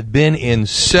had been in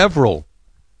several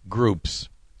groups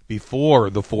before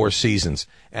the Four Seasons,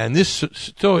 and this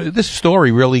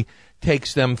story really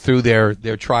takes them through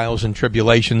their trials and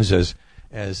tribulations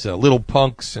as little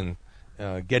punks and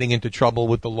getting into trouble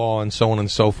with the law and so on and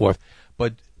so forth.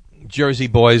 But Jersey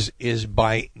Boys is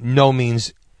by no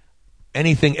means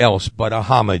anything else but a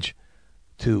homage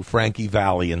to Frankie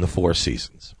Valli and the Four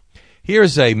Seasons.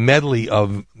 Here's a medley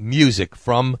of music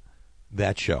from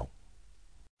that show.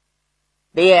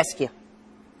 They ask you,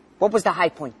 what was the high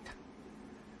point?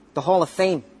 The Hall of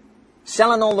Fame.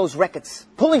 Selling all those records.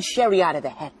 Pulling Sherry out of the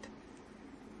hat.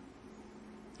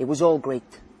 It was all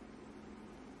great.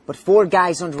 But four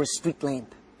guys under a street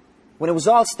lamp. When it was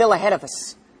all still ahead of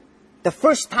us. The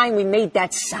first time we made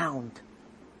that sound.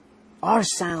 Our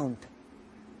sound.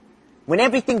 When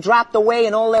everything dropped away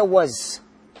and all there was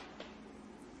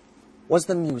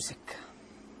the music.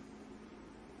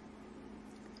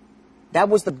 That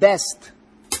was the best.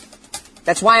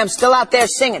 That's why I'm still out there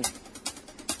singing.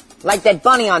 Like that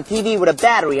bunny on TV with a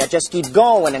battery. I just keep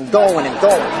going and going and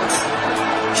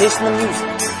going. Chasing the music.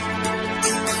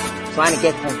 Trying to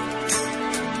get home.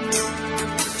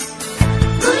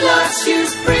 Who loves you,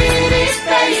 pretty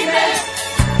baby?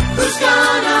 Who's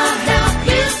gonna help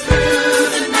you through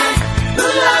the night? Who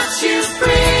loves you,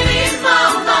 pretty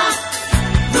mama?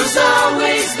 Who's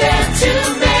always there to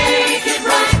make it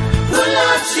right? Who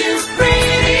loves you,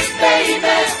 pretty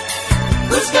baby?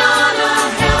 Who's gonna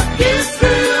help you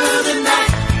through the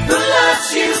night? Who loves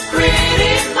you,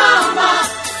 pretty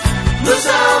mama? Who's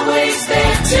always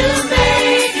there to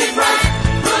make it right?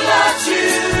 Who loves you?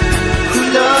 Who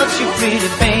loves you, pretty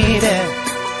baby?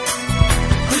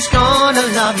 Who's gonna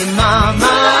love you,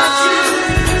 mama?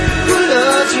 Who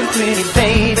loves you, pretty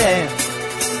baby?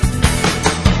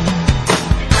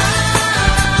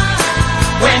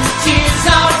 When tears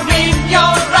are in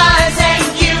your eyes and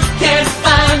you can't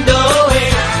find a way,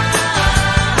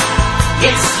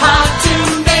 it's hard to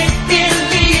make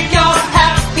believe you're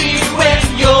happy when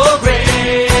you're brave.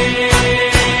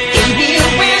 Even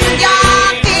when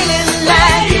you're feeling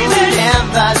like you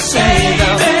never see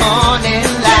the morning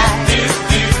light,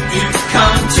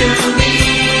 come to me,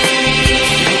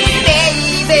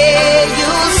 baby,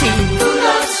 you'll see. Who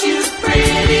loves you,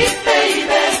 pretty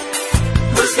baby?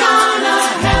 Who's gonna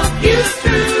help you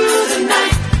through the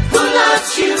night? Who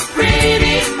loves you,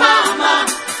 pretty mama?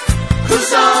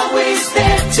 Who's always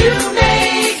there to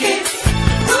make it?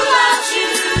 Who loves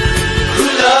you? Who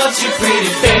loves you,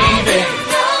 pretty baby?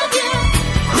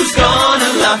 Who's gonna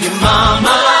love you,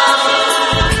 mama?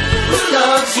 Who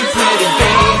loves you, pretty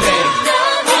baby?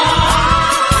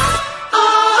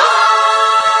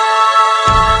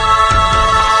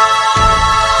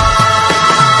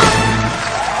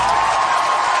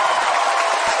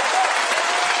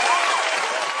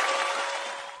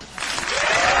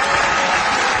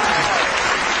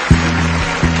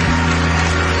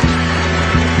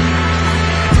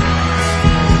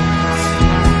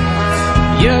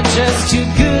 You're just too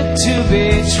good to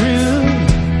be true.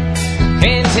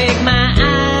 Can't take my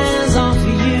eyes off of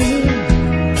you.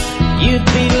 You'd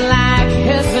be like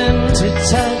heaven to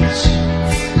touch.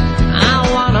 I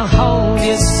wanna hold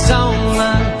you so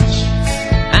much.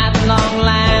 At long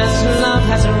last, love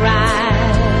has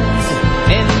arrived,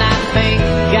 and I thank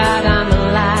God I'm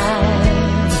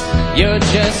alive. You're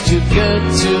just too good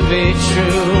to be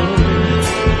true.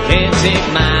 Can't take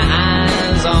my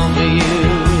eyes off of you.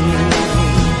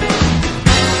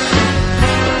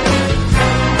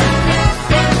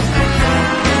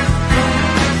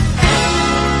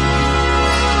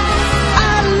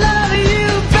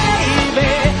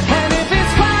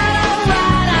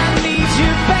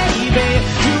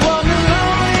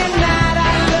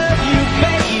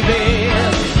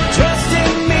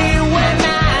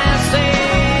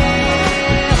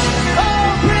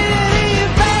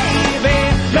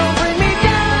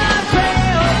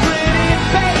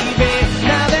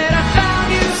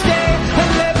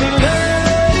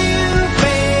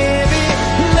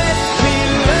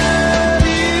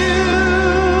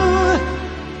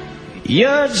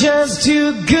 You're just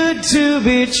too good to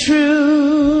be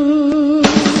true.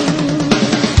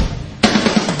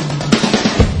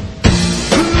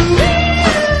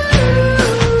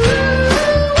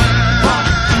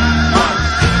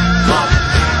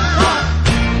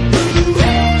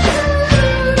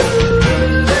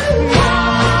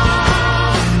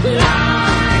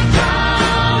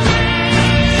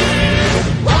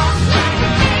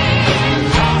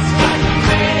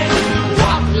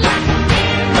 Walk like a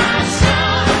man, my son.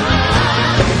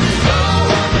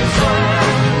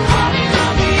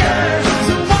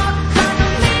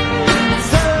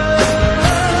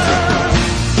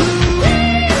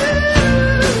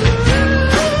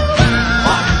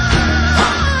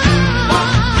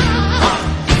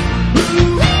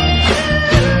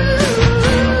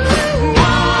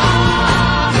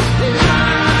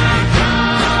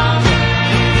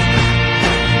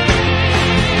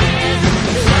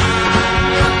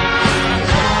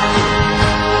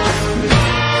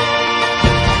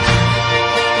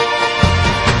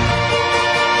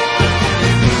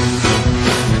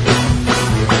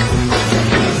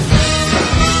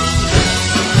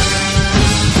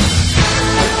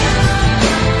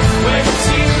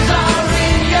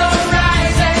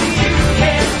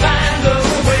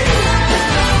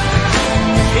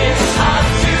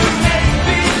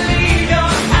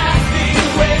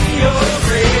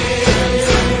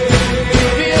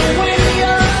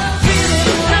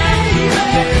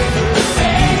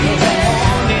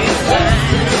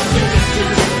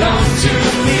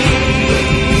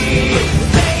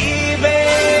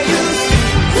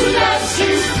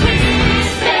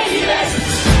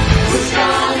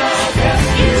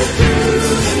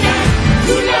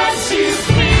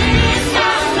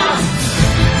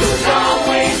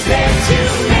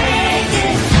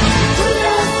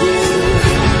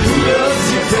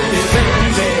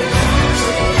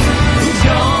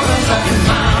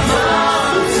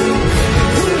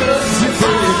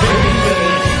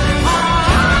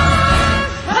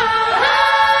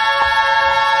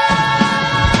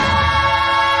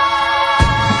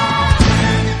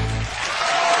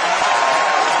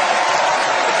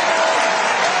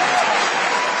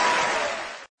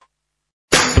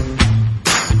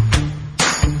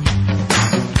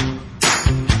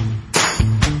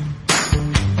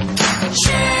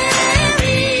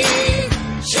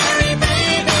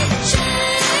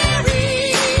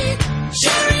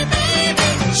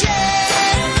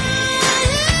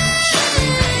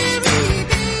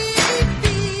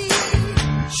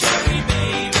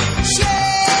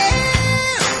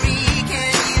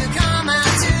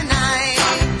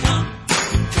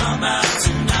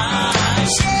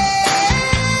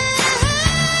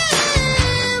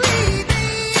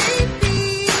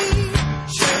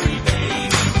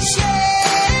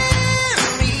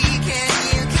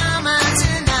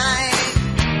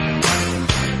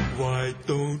 Why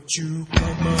don't you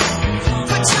come on?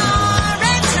 Put your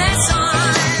red dress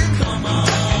on. Come on.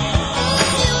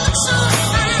 You look so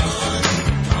fine.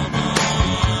 Come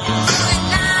on. It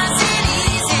nice and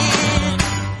easy.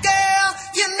 Girl,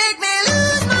 you make me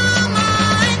lose my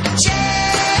mind.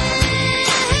 Sherry,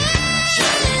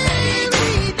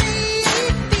 baby.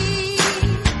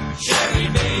 Sherry,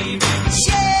 baby.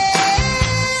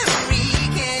 Sherry,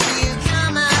 can you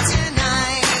come out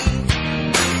tonight?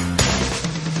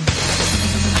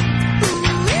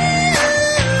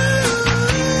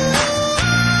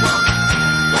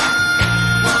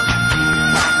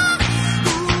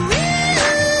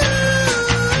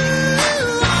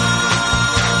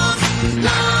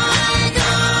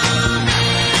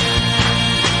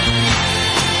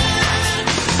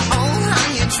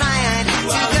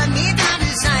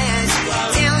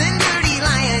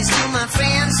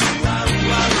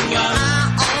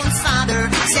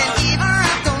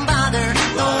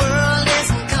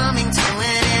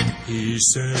 He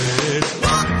said,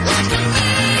 Walk like a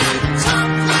man,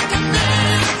 talk like a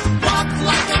man, walk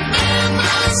like a man,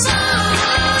 my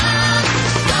son.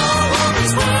 No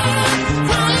woman's worth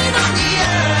crying on the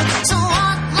earth, so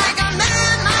walk like a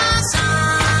man, my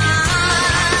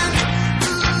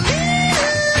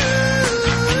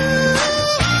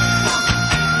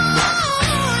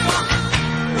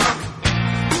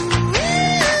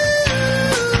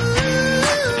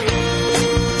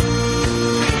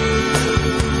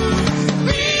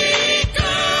Big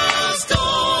girls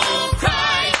don't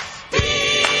cry.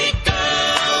 Big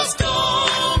girls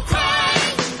don't cry.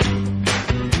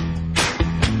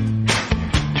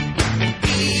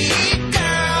 Big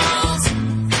girls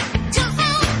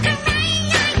don't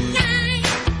cry.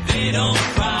 They don't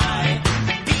cry.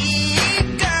 Big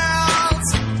girls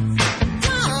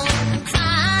don't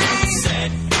cry.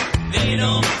 Said they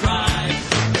don't cry.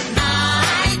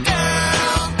 My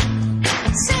girl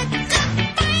said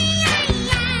goodbye.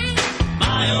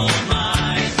 My oh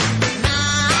my.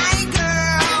 My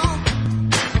girl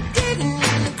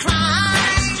didn't cry.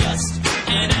 It's just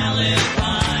an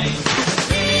alibi.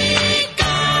 Big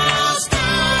girls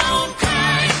don't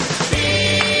cry.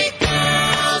 Big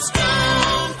girls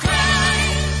don't cry.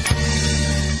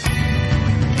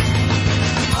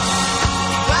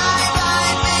 Bye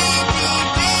bye baby,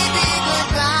 baby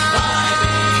goodbye.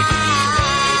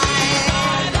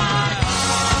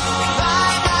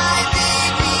 Bye bye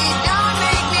baby, don't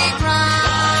make me cry.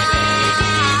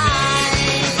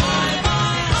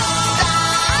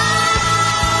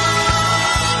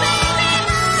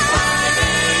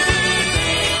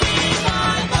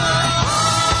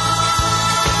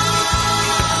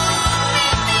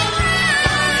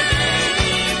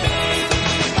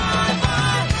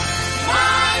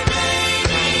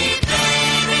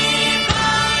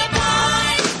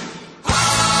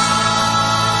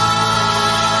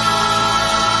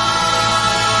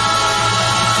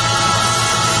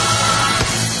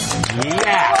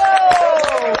 Yeah.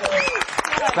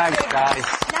 Thanks, guys.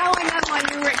 Now I know why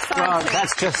you were excited. Well,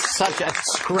 that's just such a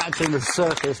scratching the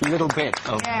surface little bit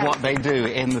of Yeah. what they do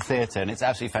in the theatre, and it's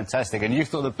absolutely fantastic. And you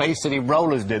thought the Bay City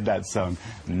Rollers did that song?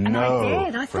 And No. I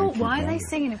did. I thought, why are they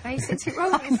singing a Bay City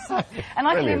Rollers? And I can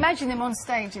Brilliant. imagine them on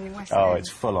stage in the West Oh, End. it's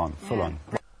full on, full on.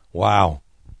 Wow.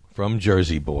 From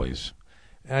Jersey Boys.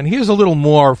 And here's a little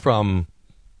more from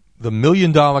the $1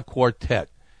 Million Quartet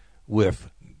with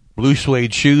Blue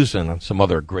Suede Shoes and some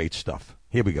other great stuff.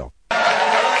 Here we go.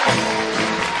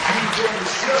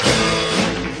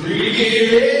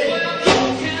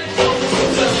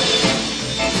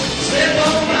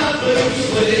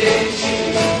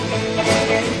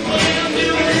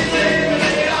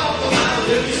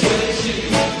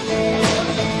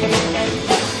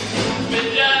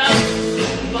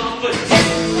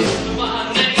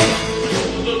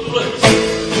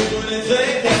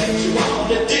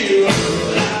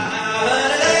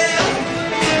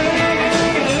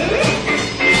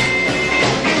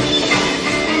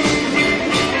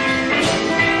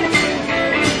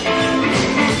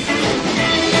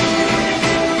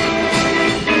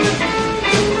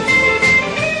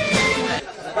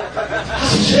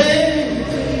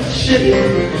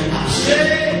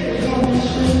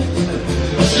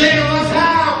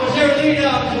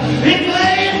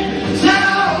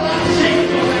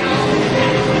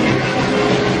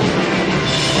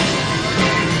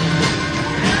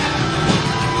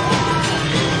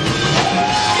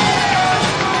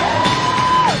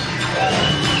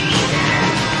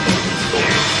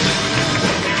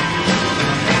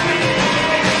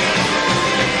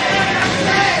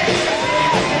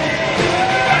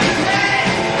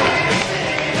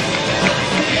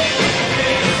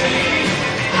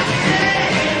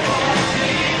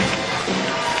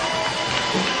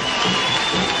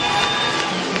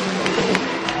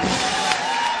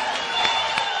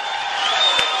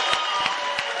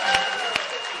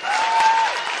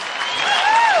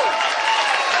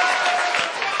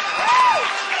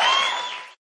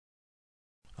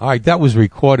 All right, that was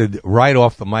recorded right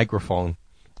off the microphone,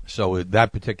 so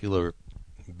that particular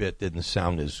bit didn't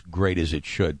sound as great as it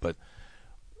should. But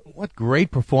what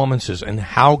great performances, and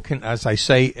how can, as I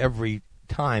say every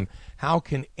time, how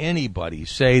can anybody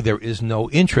say there is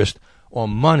no interest or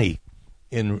money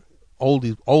in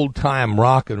old-time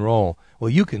rock and roll? Well,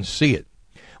 you can see it.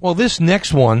 Well, this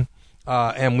next one,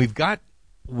 and we've got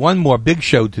one more big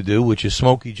show to do, which is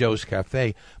Smokey Joes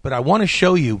Cafe, but I want to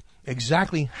show you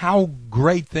exactly how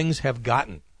great things have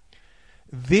gotten.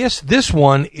 This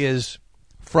one is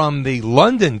from the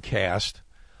London cast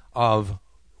of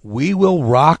We Will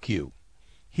Rock You.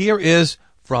 Here is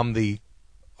from the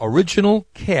original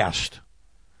cast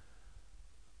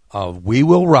of We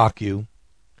Will Rock You,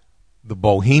 the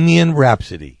Bohemian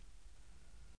Rhapsody.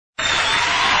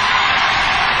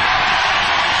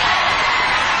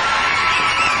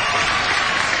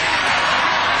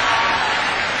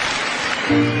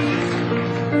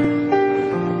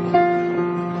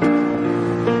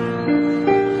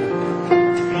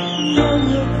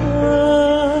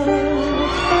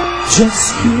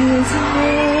 Just hears a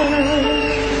man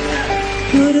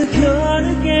put a gun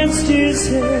against his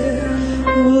head.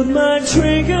 Hold my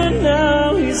trigger,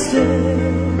 now he's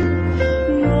dead.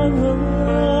 Mama,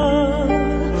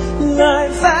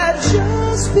 life had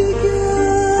just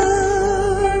begun,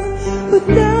 but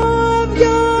now I've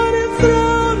gone and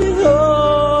thrown it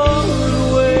all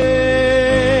away.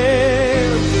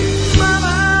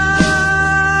 Mama,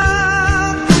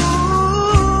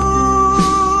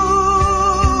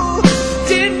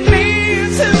 didn't mean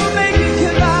to make you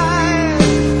cry.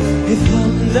 If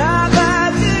I'm not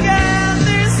back again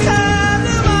this time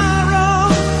tomorrow,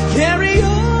 carry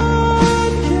on,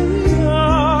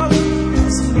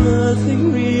 'cause nothing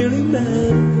really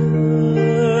matters.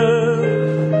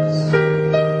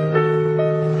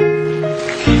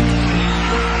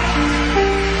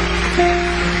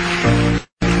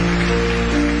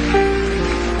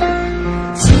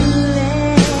 Too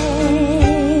late,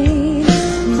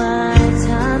 my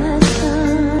time has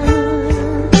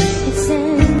come. It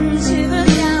sends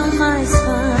shivers down my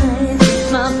spine.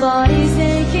 My body's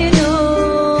aching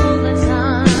all the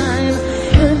time.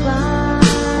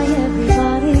 Goodbye,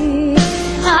 everybody.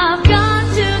 I've got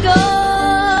to go.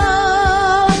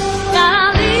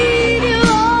 I'll leave you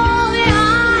all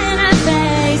behind and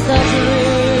face the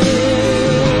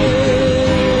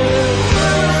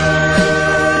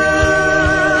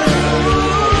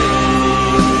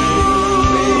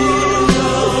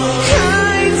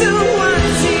I don't want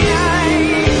to die.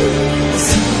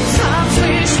 Sometimes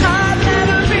wish I'd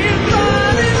never been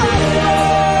born at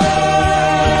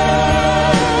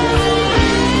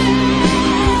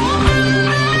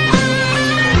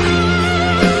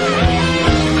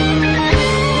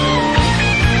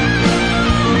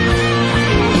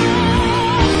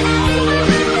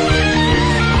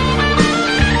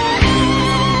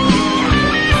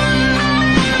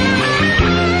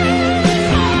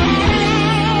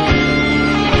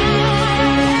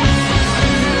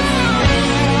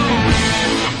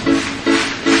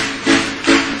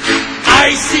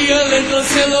I see a little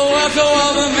silhouette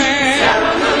of a man.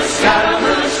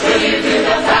 Scaramouche, will you do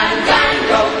the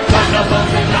fandango?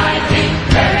 Thunderbolt and lightning,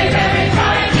 very, very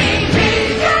frightening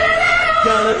me.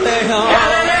 Galileo,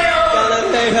 Galileo,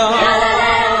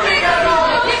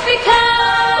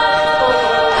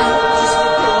 just a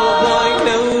poor boy,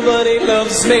 nobody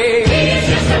loves me. He's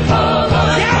just a poor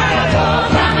boy, from a poor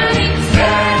family,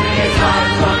 sparing his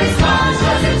heart for his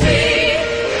monstrosity.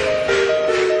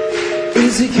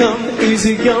 Easy come,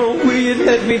 easy go, will you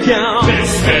let me down?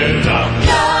 Bismillah,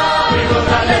 no, we will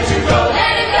not let you go.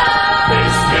 Let it go.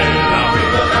 Bismillah, we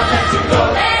will not let you go.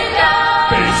 Let it go.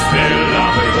 Bismillah,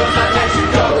 we will not let you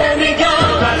go. Let me go. We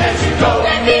will not let you go.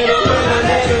 Let me go. We will not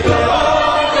let you go.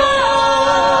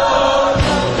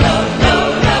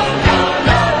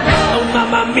 Oh,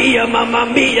 mamma mia, mamma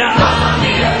mia. Mamma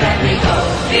mia, let me go.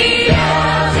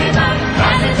 Beelzebub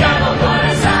has the devil put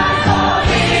aside for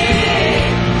me,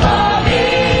 for me,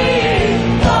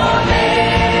 for me.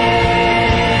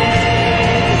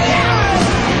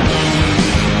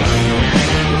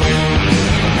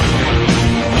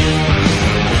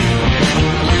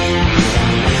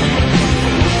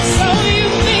 So you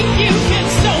think you can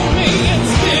stone me and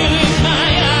spit in my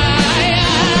eye?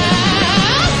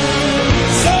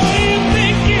 So you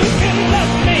think you can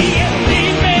love me and leave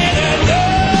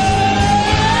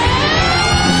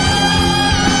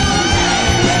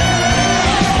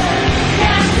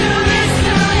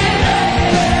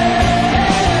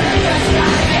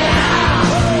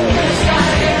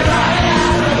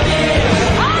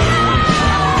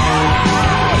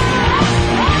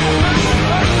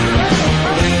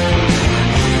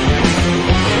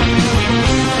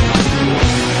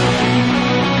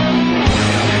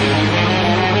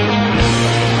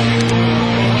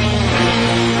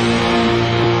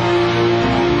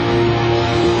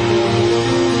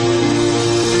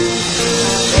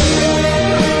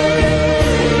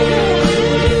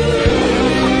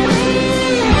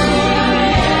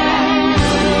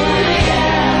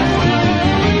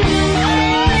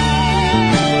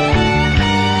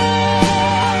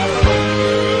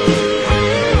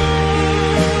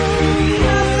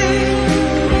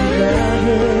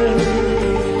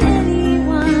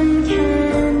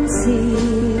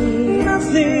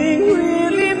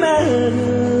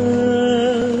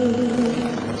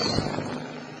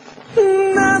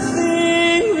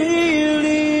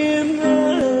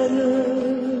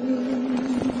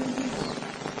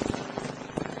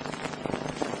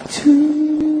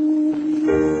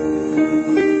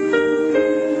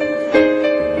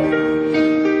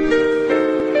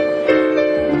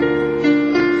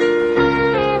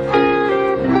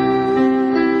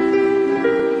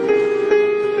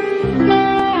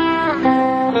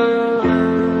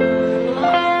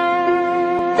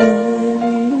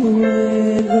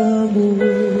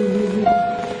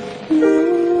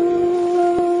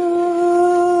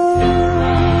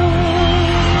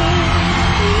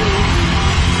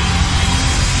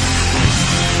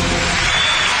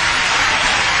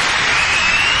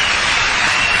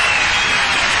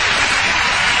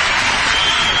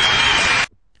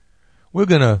we're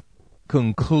going to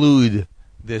conclude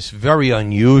this very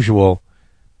unusual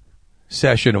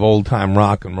session of old-time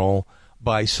rock and roll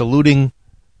by saluting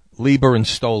Lieber and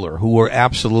Stoller, who were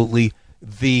absolutely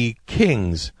the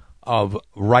kings of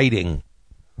writing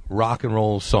rock and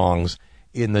roll songs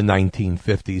in the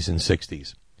 1950s and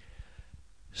 60s.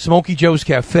 Smokey Joes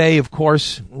Cafe, of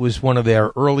course, was one of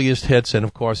their earliest hits, and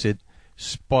of course it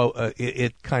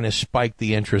kind of spiked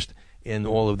the interest in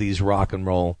all of these rock and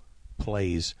roll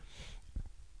plays.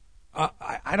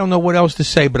 I don't know what else to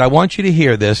say, but I want you to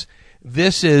hear this.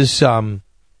 This is the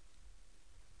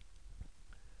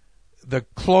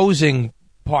closing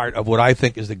part of what I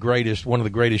think is one of the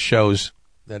greatest shows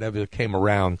that ever came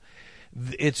around.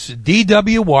 It's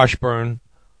D.W. Washburn,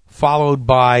 followed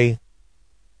by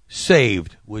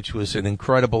Saved, which was an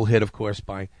incredible hit, of course,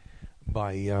 by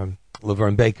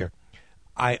Laverne Baker.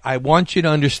 I want you to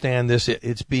understand this.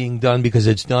 It's being done because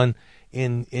it's done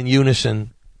in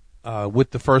unison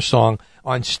with the first song.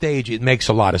 On stage, it makes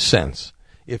a lot of sense.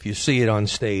 If you see it on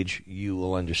stage, you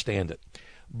will understand it.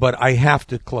 But I have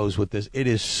to close with this. It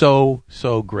is so,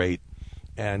 so great,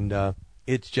 and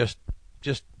it's just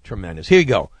tremendous. Here you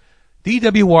go.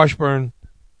 D.W. Washburn,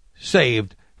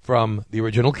 Saved, from the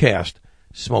original cast,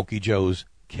 Smokey Joes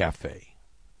Cafe.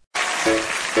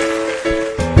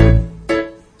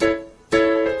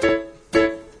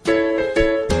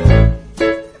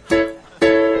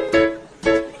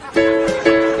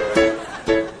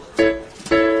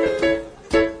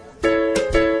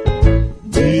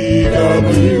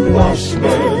 D.W.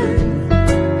 Washburn,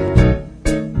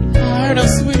 heard a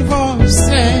sweet voice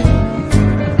say,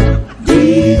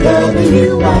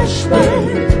 D.W.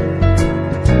 Washburn,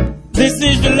 this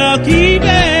is the lucky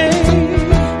day.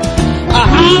 A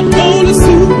hot bowl of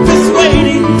soup is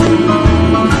waiting,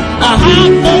 a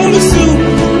hot bowl of soup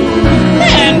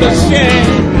and a share.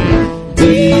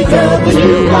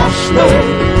 D.W. Washburn,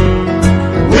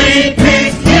 we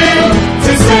pick you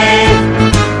to say,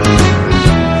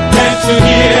 can't you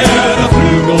hear the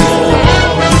bugle?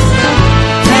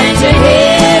 Can't you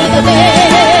hear the bell?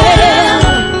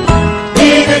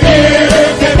 Even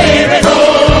if the baby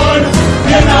gone,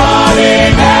 you're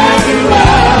nodding as you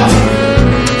well.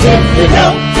 If you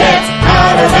don't get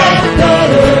out of that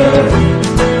gutter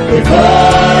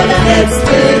before the next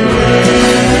big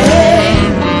rain,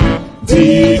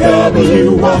 D.W.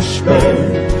 Washburn,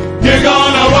 you're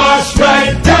gonna wash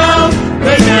right down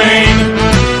the drain.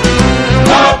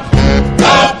 Up,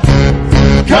 up,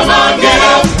 come on, get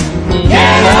up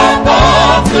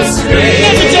off the screen.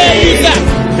 Let me tell you that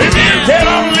if you can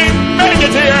only make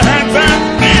it to your hands and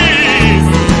knees,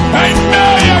 I know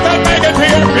you can make it to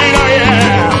your feet, oh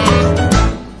yeah.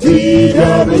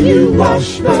 D.W.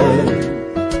 Washburn,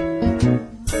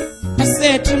 I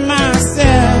said to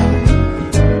myself,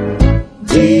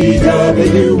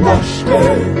 D.W.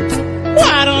 Washburn,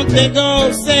 why don't they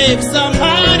go save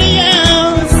somebody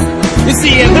else? You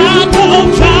see, if I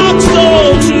don't talk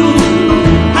so true,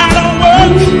 I don't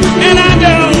work and I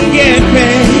don't get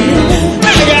paid. I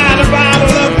got a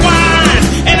bottle of wine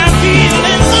and I'm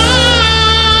feeling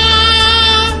fine,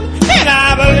 and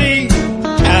I believe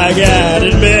I got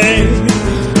it made.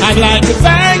 I'd like to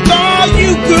thank all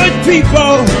you good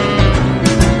people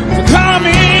for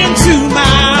coming to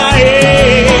my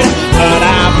aid. But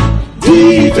I'm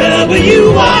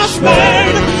D.W.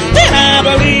 Washburn, and I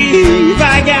believe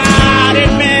I got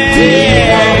it made.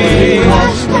 D.W.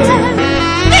 Washburn,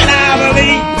 and I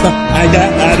believe I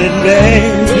got it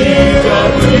made.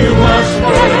 D.W.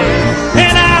 Washburn,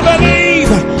 and I believe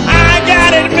I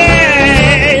got it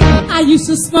made. I used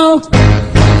to smoke,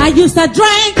 I used to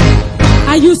drink,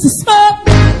 I used to smoke,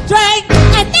 drink,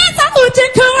 and dance on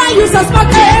Hoochie Coo. I used to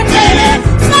smoke, smoke, dance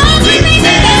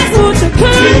Hoochie Coo.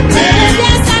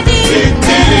 Yes, I did.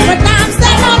 But now I'm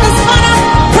standing on this corner,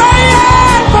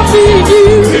 praying for me.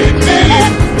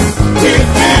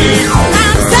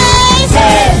 I'm saved.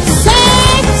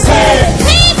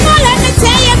 People, let me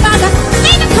tell you about the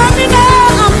thing coming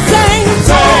up. I'm saved.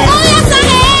 Oh, yes, I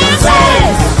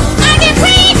am. I can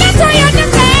preach until you can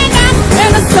bang up.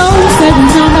 And the soul said,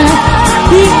 no man,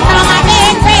 beating on my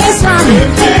big face from me.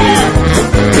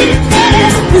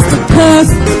 It's the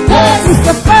curse. It's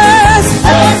the first.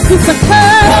 It's the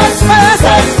curse first.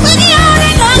 When you all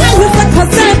night long, I used to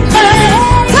cuss it first.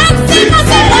 Cussing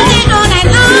myself all night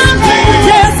long.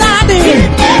 Yes, I did.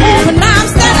 But now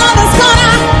I'm standing on this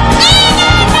corner. And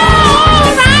I know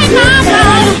right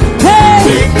now, hey,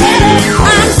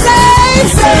 I'm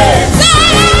saved.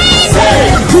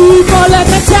 People, let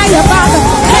me tell you about the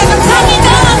thing I'm coming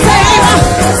on, saved.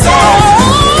 So,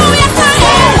 yes, I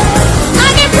am.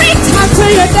 I can preach until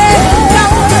you're dead.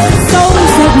 So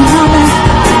said, woman,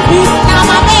 beating on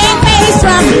my big face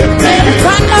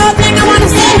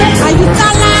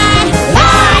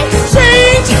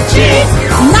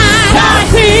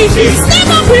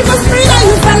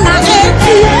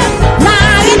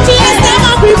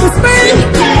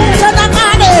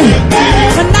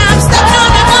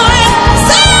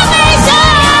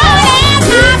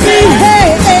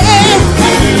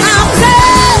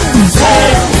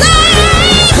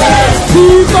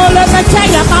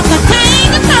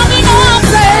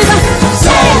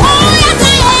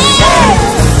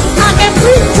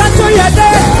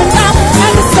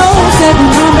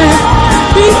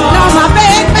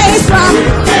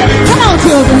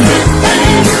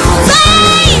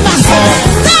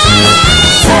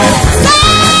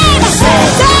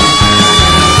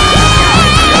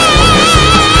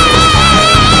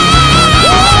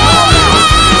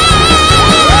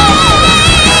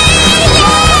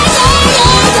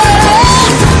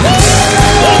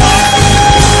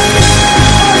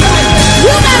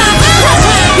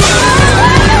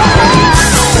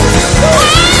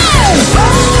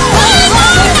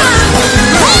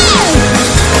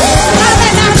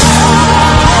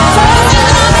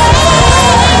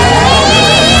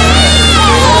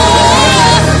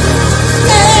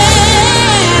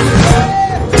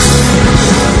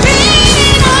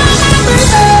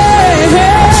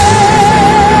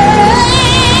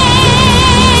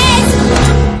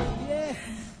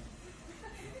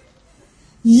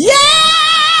Yeah!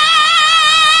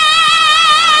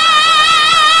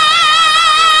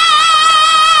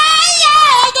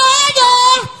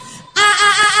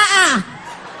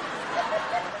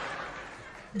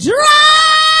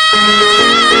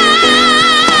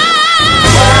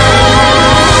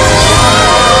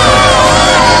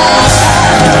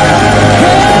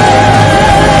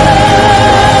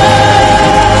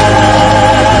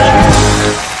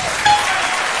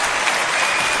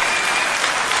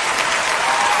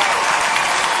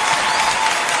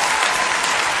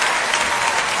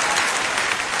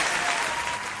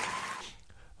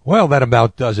 Well, that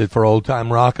about does it for Old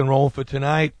Time Rock and Roll for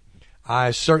tonight.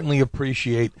 I certainly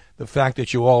appreciate the fact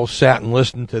that you all sat and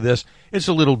listened to this. It's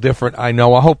a little different, I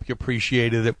know. I hope you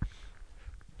appreciated it.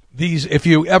 These, if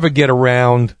you ever get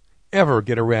around,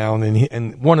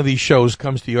 and one of these shows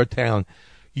comes to your town,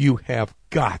 you have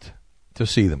got to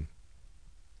see them.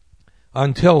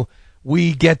 Until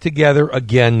we get together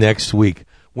again next week,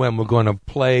 when we're going to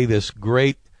play this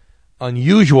great,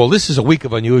 unusual, this is a week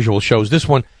of unusual shows. This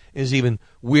one is even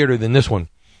weirder than this one.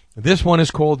 This one is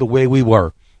called The Way We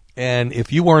Were. And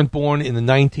if you weren't born in the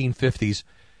 1950s,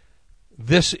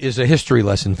 this is a history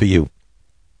lesson for you.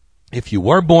 If you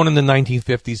were born in the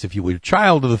 1950s, if you were a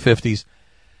child of the 50s,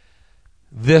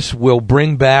 this will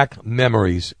bring back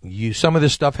memories. Some of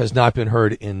this stuff has not been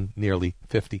heard in nearly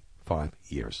 55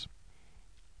 years.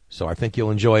 So I think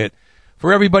you'll enjoy it.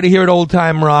 For everybody here at Old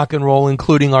Time Rock and Roll,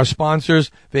 including our sponsors,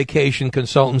 Vacation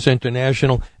Consultants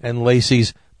International and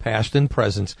Lacey's Past and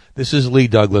Presents, this is Lee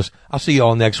Douglas. I'll see you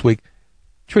all next week.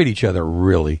 Treat each other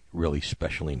really, really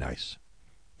specially nice.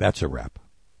 That's a wrap.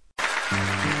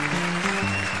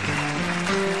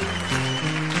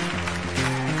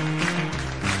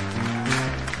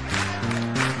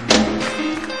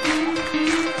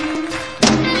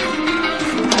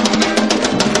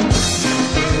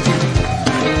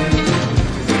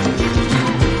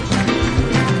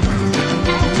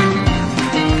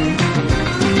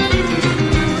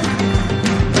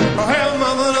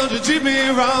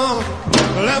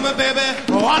 Love me, baby,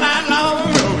 all night long.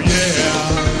 Oh,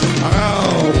 yeah.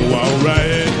 Oh, all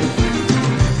right.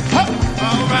 Oh,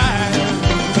 all right.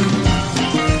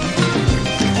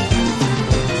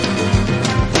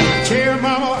 Tell your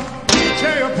mama,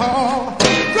 tell your pa.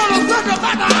 Gonna think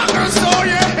about the hunger, so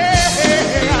yeah.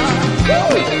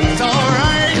 Woo. It's all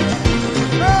right.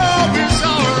 Oh, it's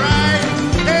all right.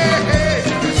 Hey, hey,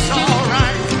 it's all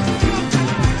right.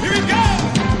 Here we go.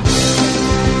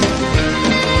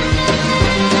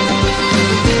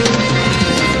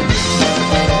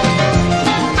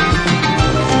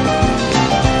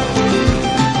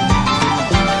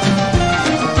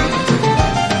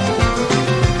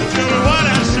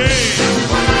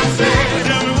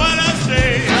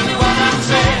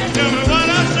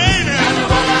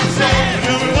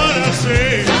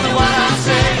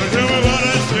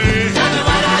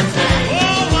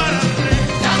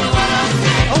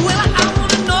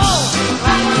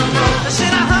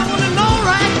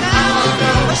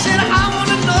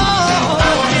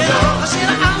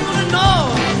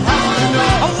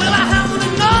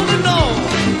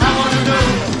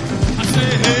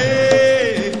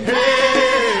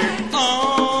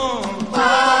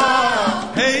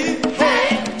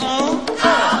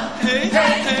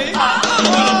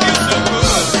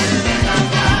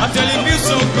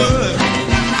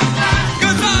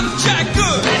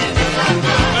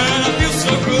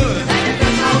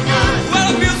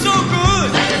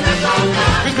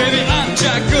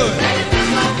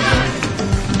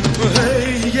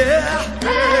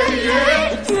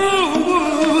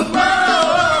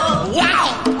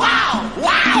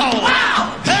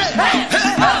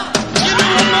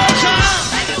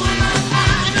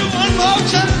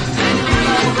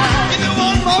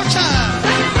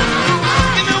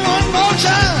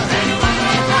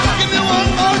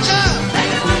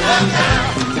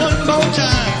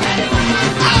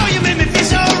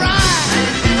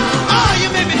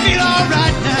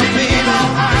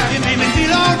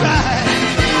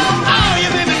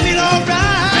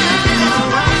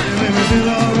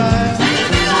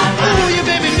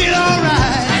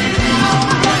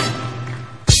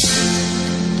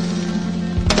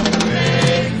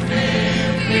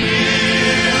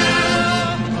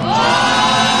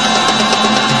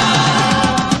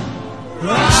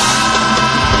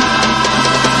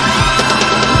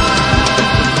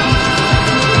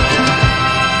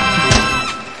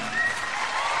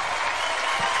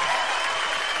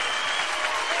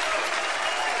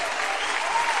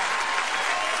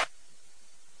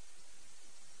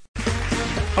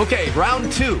 Okay,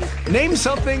 round two. Name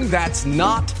something that's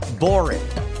not boring.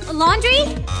 A laundry?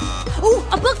 Ooh,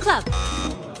 a book club.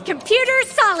 computer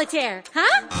solitaire,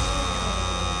 huh?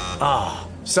 Ah,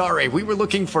 sorry, we were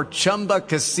looking for Chumba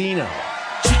Casino.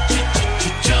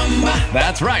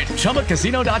 That's right,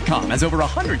 ChumbaCasino.com has over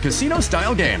 100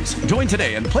 casino-style games. Join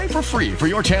today and play for free for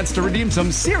your chance to redeem some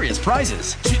serious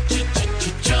prizes.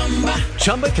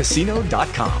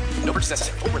 ChumbaCasino.com. No purchase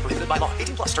necessary. Void where prohibited by law.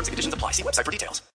 18 plus terms and conditions apply. See website for details.